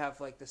only do you have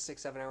like the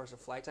 6-7 hours of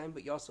flight time,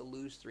 but you also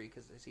lose 3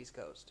 because it's East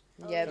Coast.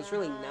 Yep. So it's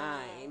really Yeah.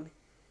 9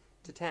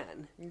 to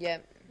 10.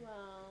 Yep. Wow.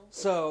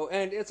 So,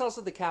 and it's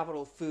also the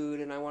capital of food,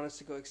 and I want us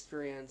to go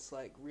experience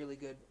like really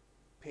good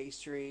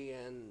pastry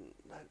and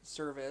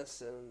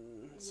service,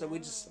 and so we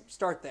just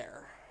start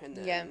there and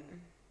then Yep.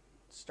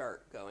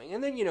 start going.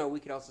 And then, you know, we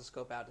could also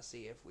scope out to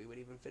see if we would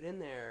even fit in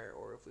there,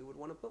 or if we would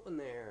want to put one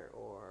there,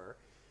 or,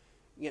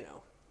 you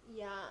know.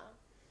 Yeah.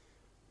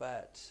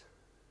 But,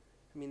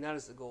 I mean, that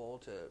is the goal,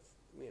 to,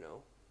 you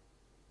know,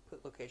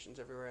 put locations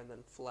everywhere and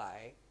then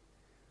fly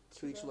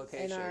to each those.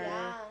 location. In our-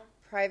 Yeah.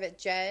 Private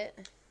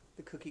jet.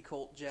 The Cookie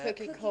Colt jet.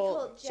 Cookie Cookie Colt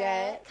Colt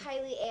jet.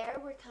 Kylie Air,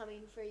 we're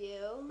coming for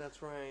you.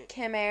 That's right.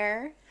 Kim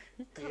Air.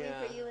 Coming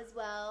Yeah. for you as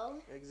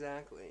well.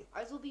 Exactly.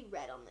 Ours will be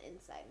red on the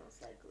inside,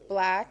 most likely.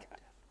 Black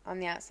on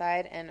the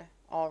outside and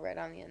all red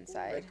on the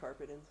inside. Red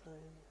carpet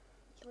inside.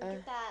 Can we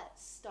get that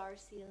star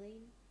ceiling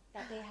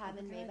that they have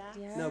in Maybach?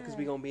 Yeah. No, because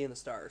we're going to be in the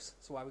stars.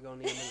 So why are we going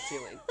to need them in the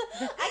ceiling?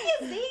 I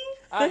can see.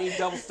 I need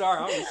double star.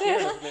 I'm be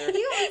scared up there.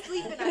 You will be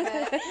sleeping, I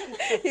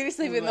bet. He was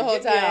sleeping Like, the whole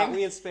get me out. time.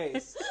 We in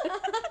space.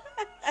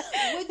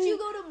 Would you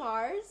go to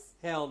Mars?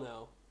 Hell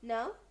no.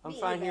 No? I'm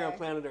fine here on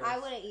planet Earth. I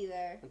wouldn't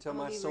either. Until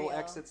my soul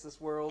exits this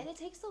world. And it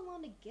takes so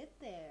long to get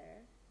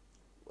there.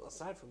 Well,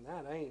 aside from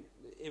that,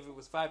 if it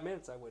was 5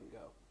 minutes, I wouldn't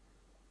go.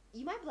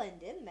 You might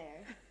blend in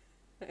there.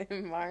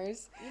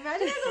 Mars.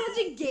 Imagine there's a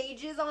bunch of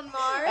Gages on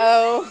Mars.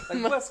 Oh.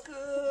 Like, what's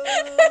good?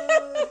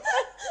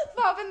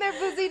 Popping their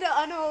pussy to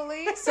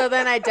unholy. So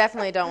then I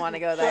definitely don't want to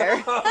go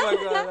there. Oh my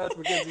god, that's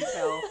Mackenzie's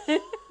hell.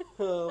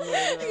 Oh my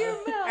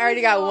god. I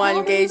already got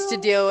one Gage to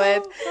deal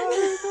with.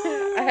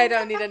 I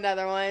don't need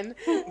another one.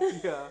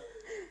 Yeah.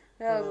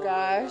 Oh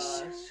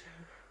gosh.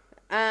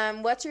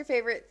 What's your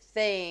favorite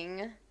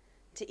thing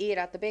to eat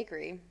at the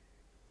bakery?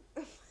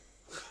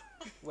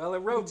 Well, it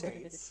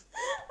rotates.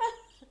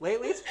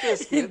 Lately, it's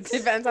biscuits.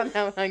 Depends on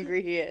how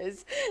hungry he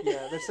is.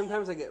 Yeah, there's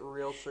sometimes I get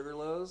real sugar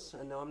lows.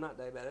 I know I'm not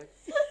diabetic.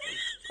 I'm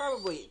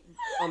probably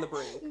on the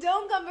brink.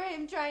 Don't come for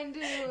him trying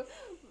to,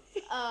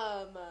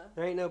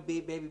 There ain't no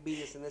baby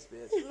beatus in this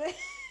bitch.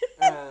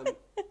 Don't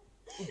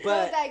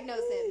But diagnose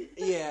him.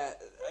 yeah,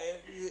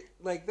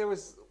 there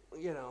was,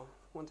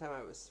 one time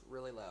I was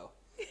really low.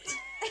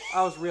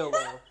 I was real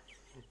low,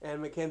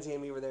 and Mackenzie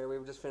and me were there. We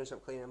were just finishing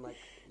up cleaning. I'm like,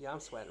 yeah, I'm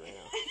sweating right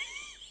now.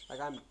 Like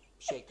I'm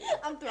shaking.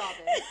 I'm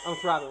throbbing. I'm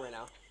throbbing right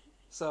now.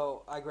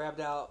 So I grabbed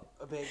out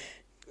a big,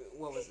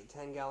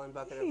 10-gallon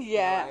bucket of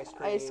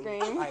ice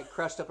cream. I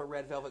crushed up a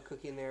red velvet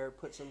cookie in there,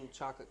 put some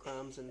chocolate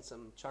crumbs and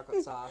some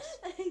chocolate sauce,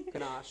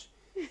 ganache,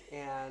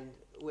 and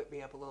whipped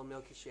me up a little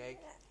milky shake.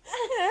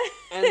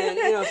 And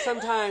then,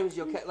 sometimes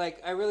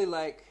I really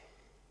like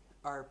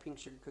our pink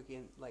sugar cookie,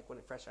 when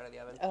it's fresh out of the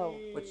oven. Oh.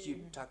 Which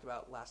you talked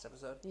about last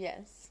episode.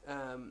 Yes.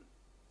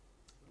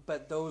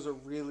 But those are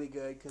really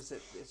good because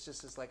it's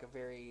just a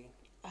very...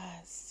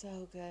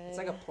 so good. It's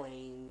like a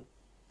plain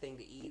thing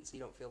to eat, so you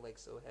don't feel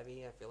so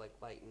heavy. I feel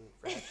light and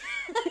fresh.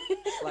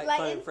 Light,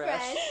 fun, and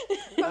fresh.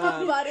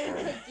 From a butter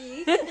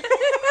cookie.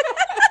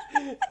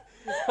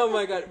 Oh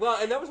my god.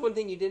 Well, and that was one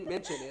thing you didn't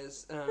mention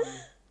is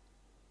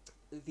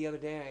the other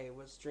day I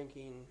was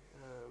drinking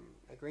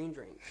a green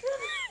drink.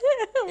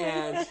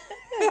 And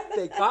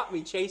they caught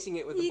me chasing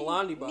it with a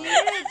Blondie bar. You're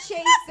a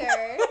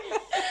chaser.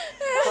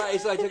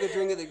 So I took a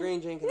drink of the green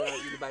drink, and then I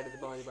eat a bite of the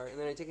Blondie bar. And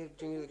then I take a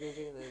drink of the green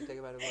drink, and then I take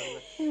a bite of the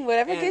Blondie bar.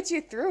 Whatever gets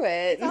you through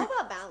it. It's all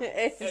about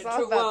balance. It's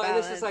all about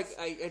balance. And it's just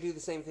I do the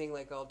same thing,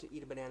 I'll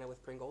eat a banana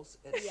with Pringles.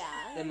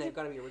 And they've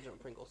got to be original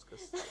Pringles,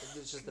 because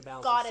it's just the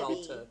balance of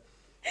salt to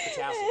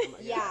potassium,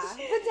 I guess.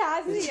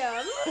 Yeah,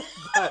 potassium.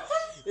 But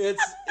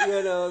it's,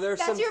 there's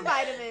That's your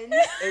vitamins.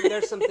 And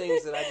there's some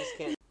things that I just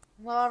can't.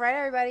 Well, all right,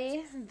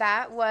 everybody.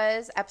 That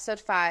was episode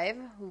 5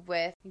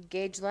 with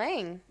Gage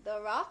Lang. The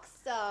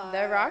Rockstar.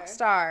 The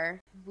Rockstar.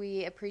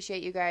 We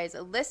appreciate you guys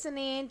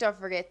listening. Don't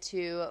forget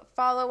to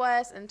follow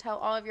us and tell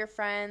all of your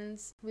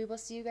friends. We will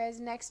see you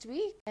guys next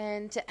week.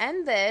 And to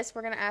end this,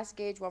 we're going to ask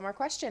Gage one more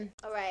question.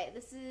 All right,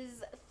 this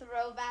is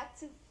throwback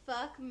to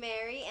fuck,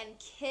 marry, and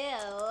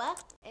kill.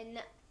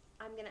 And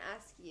I'm going to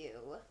ask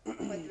you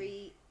for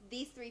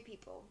these 3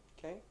 people.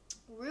 Okay.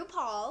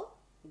 RuPaul.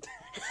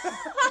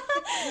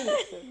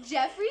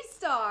 Jeffree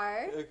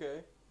Star.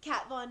 Okay.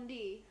 Kat Von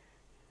D.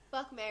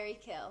 Fuck, marry,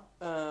 kill.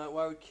 Well,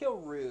 I would kill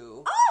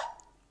Rue. Ah!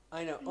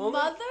 I know.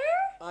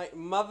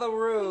 Mother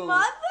Rue.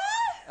 Mother?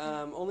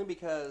 Only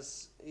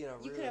because, Rue.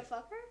 You couldn't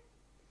fuck her?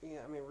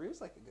 Yeah,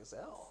 Rue's like a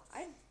gazelle.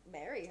 I'd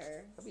marry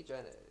her. I'd be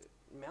trying to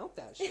mount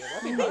that shit.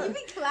 That'd be hard. You'd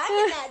be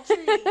climbing that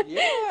tree.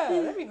 Yeah,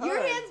 that'd be hard.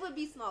 Your hands would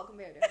be small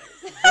compared to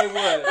hers. They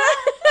would.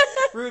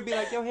 Rue would be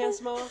like, your hands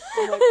small?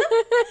 I'm like,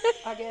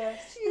 I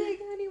guess. She's like,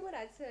 honey, what'd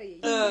I tell you?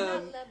 You do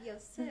not love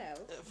yourself.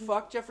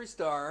 Fuck Jeffree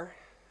Star.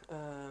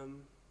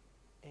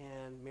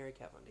 And marry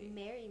Kat Von D.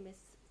 Marry Miss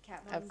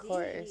Kat Von D. Of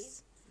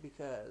course.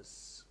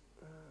 Because...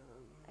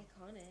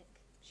 iconic.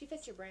 She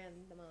fits your brand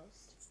the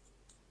most.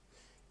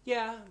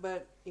 Yeah,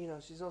 but,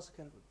 she's also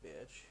kind of a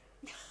bitch.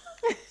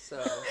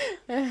 So,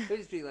 it would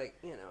just be like,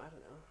 I don't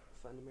know,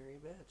 fun to marry a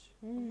bitch.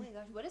 Oh my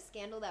gosh, what a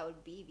scandal that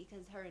would be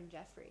because her and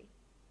Jeffree.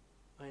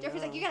 I know.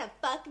 Jeffree's like, you're gonna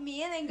fuck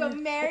me and then go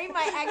marry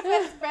my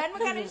ex-best friend?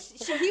 What kind of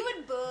he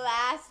would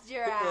blast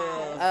your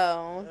ass.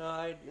 Oh.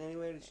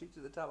 Anyway, to shoot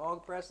to the top. All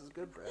press is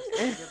good press.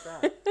 Don't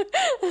forget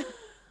that.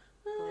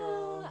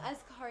 As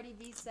Cardi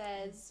B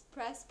says,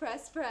 press,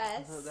 press,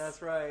 press.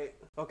 That's right.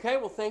 Okay,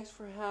 well, thanks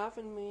for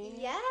having me.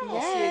 Yes.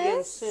 I'll see you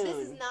again soon.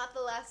 This is not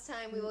the last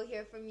time we will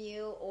hear from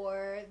you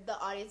or the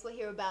audience will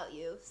hear about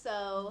you.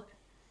 So,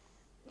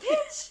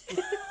 bitch.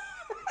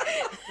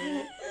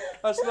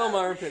 I smell my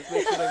armpits.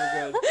 Make sure they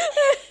were good.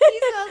 He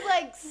smells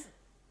like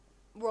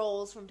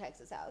rolls from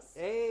Texas House.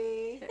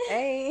 Hey.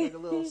 Like a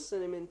little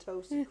cinnamon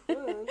toasty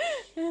crunch.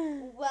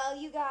 Well,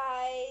 you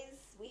guys,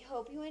 we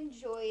hope you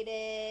enjoyed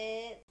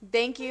it.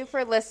 Thank you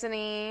for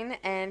listening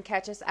and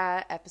catch us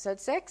at episode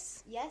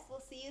 6. Yes,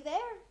 we'll see you there.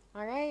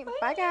 All right.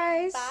 Bye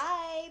guys.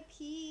 Bye.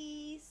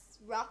 Peace.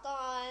 Rock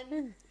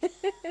on.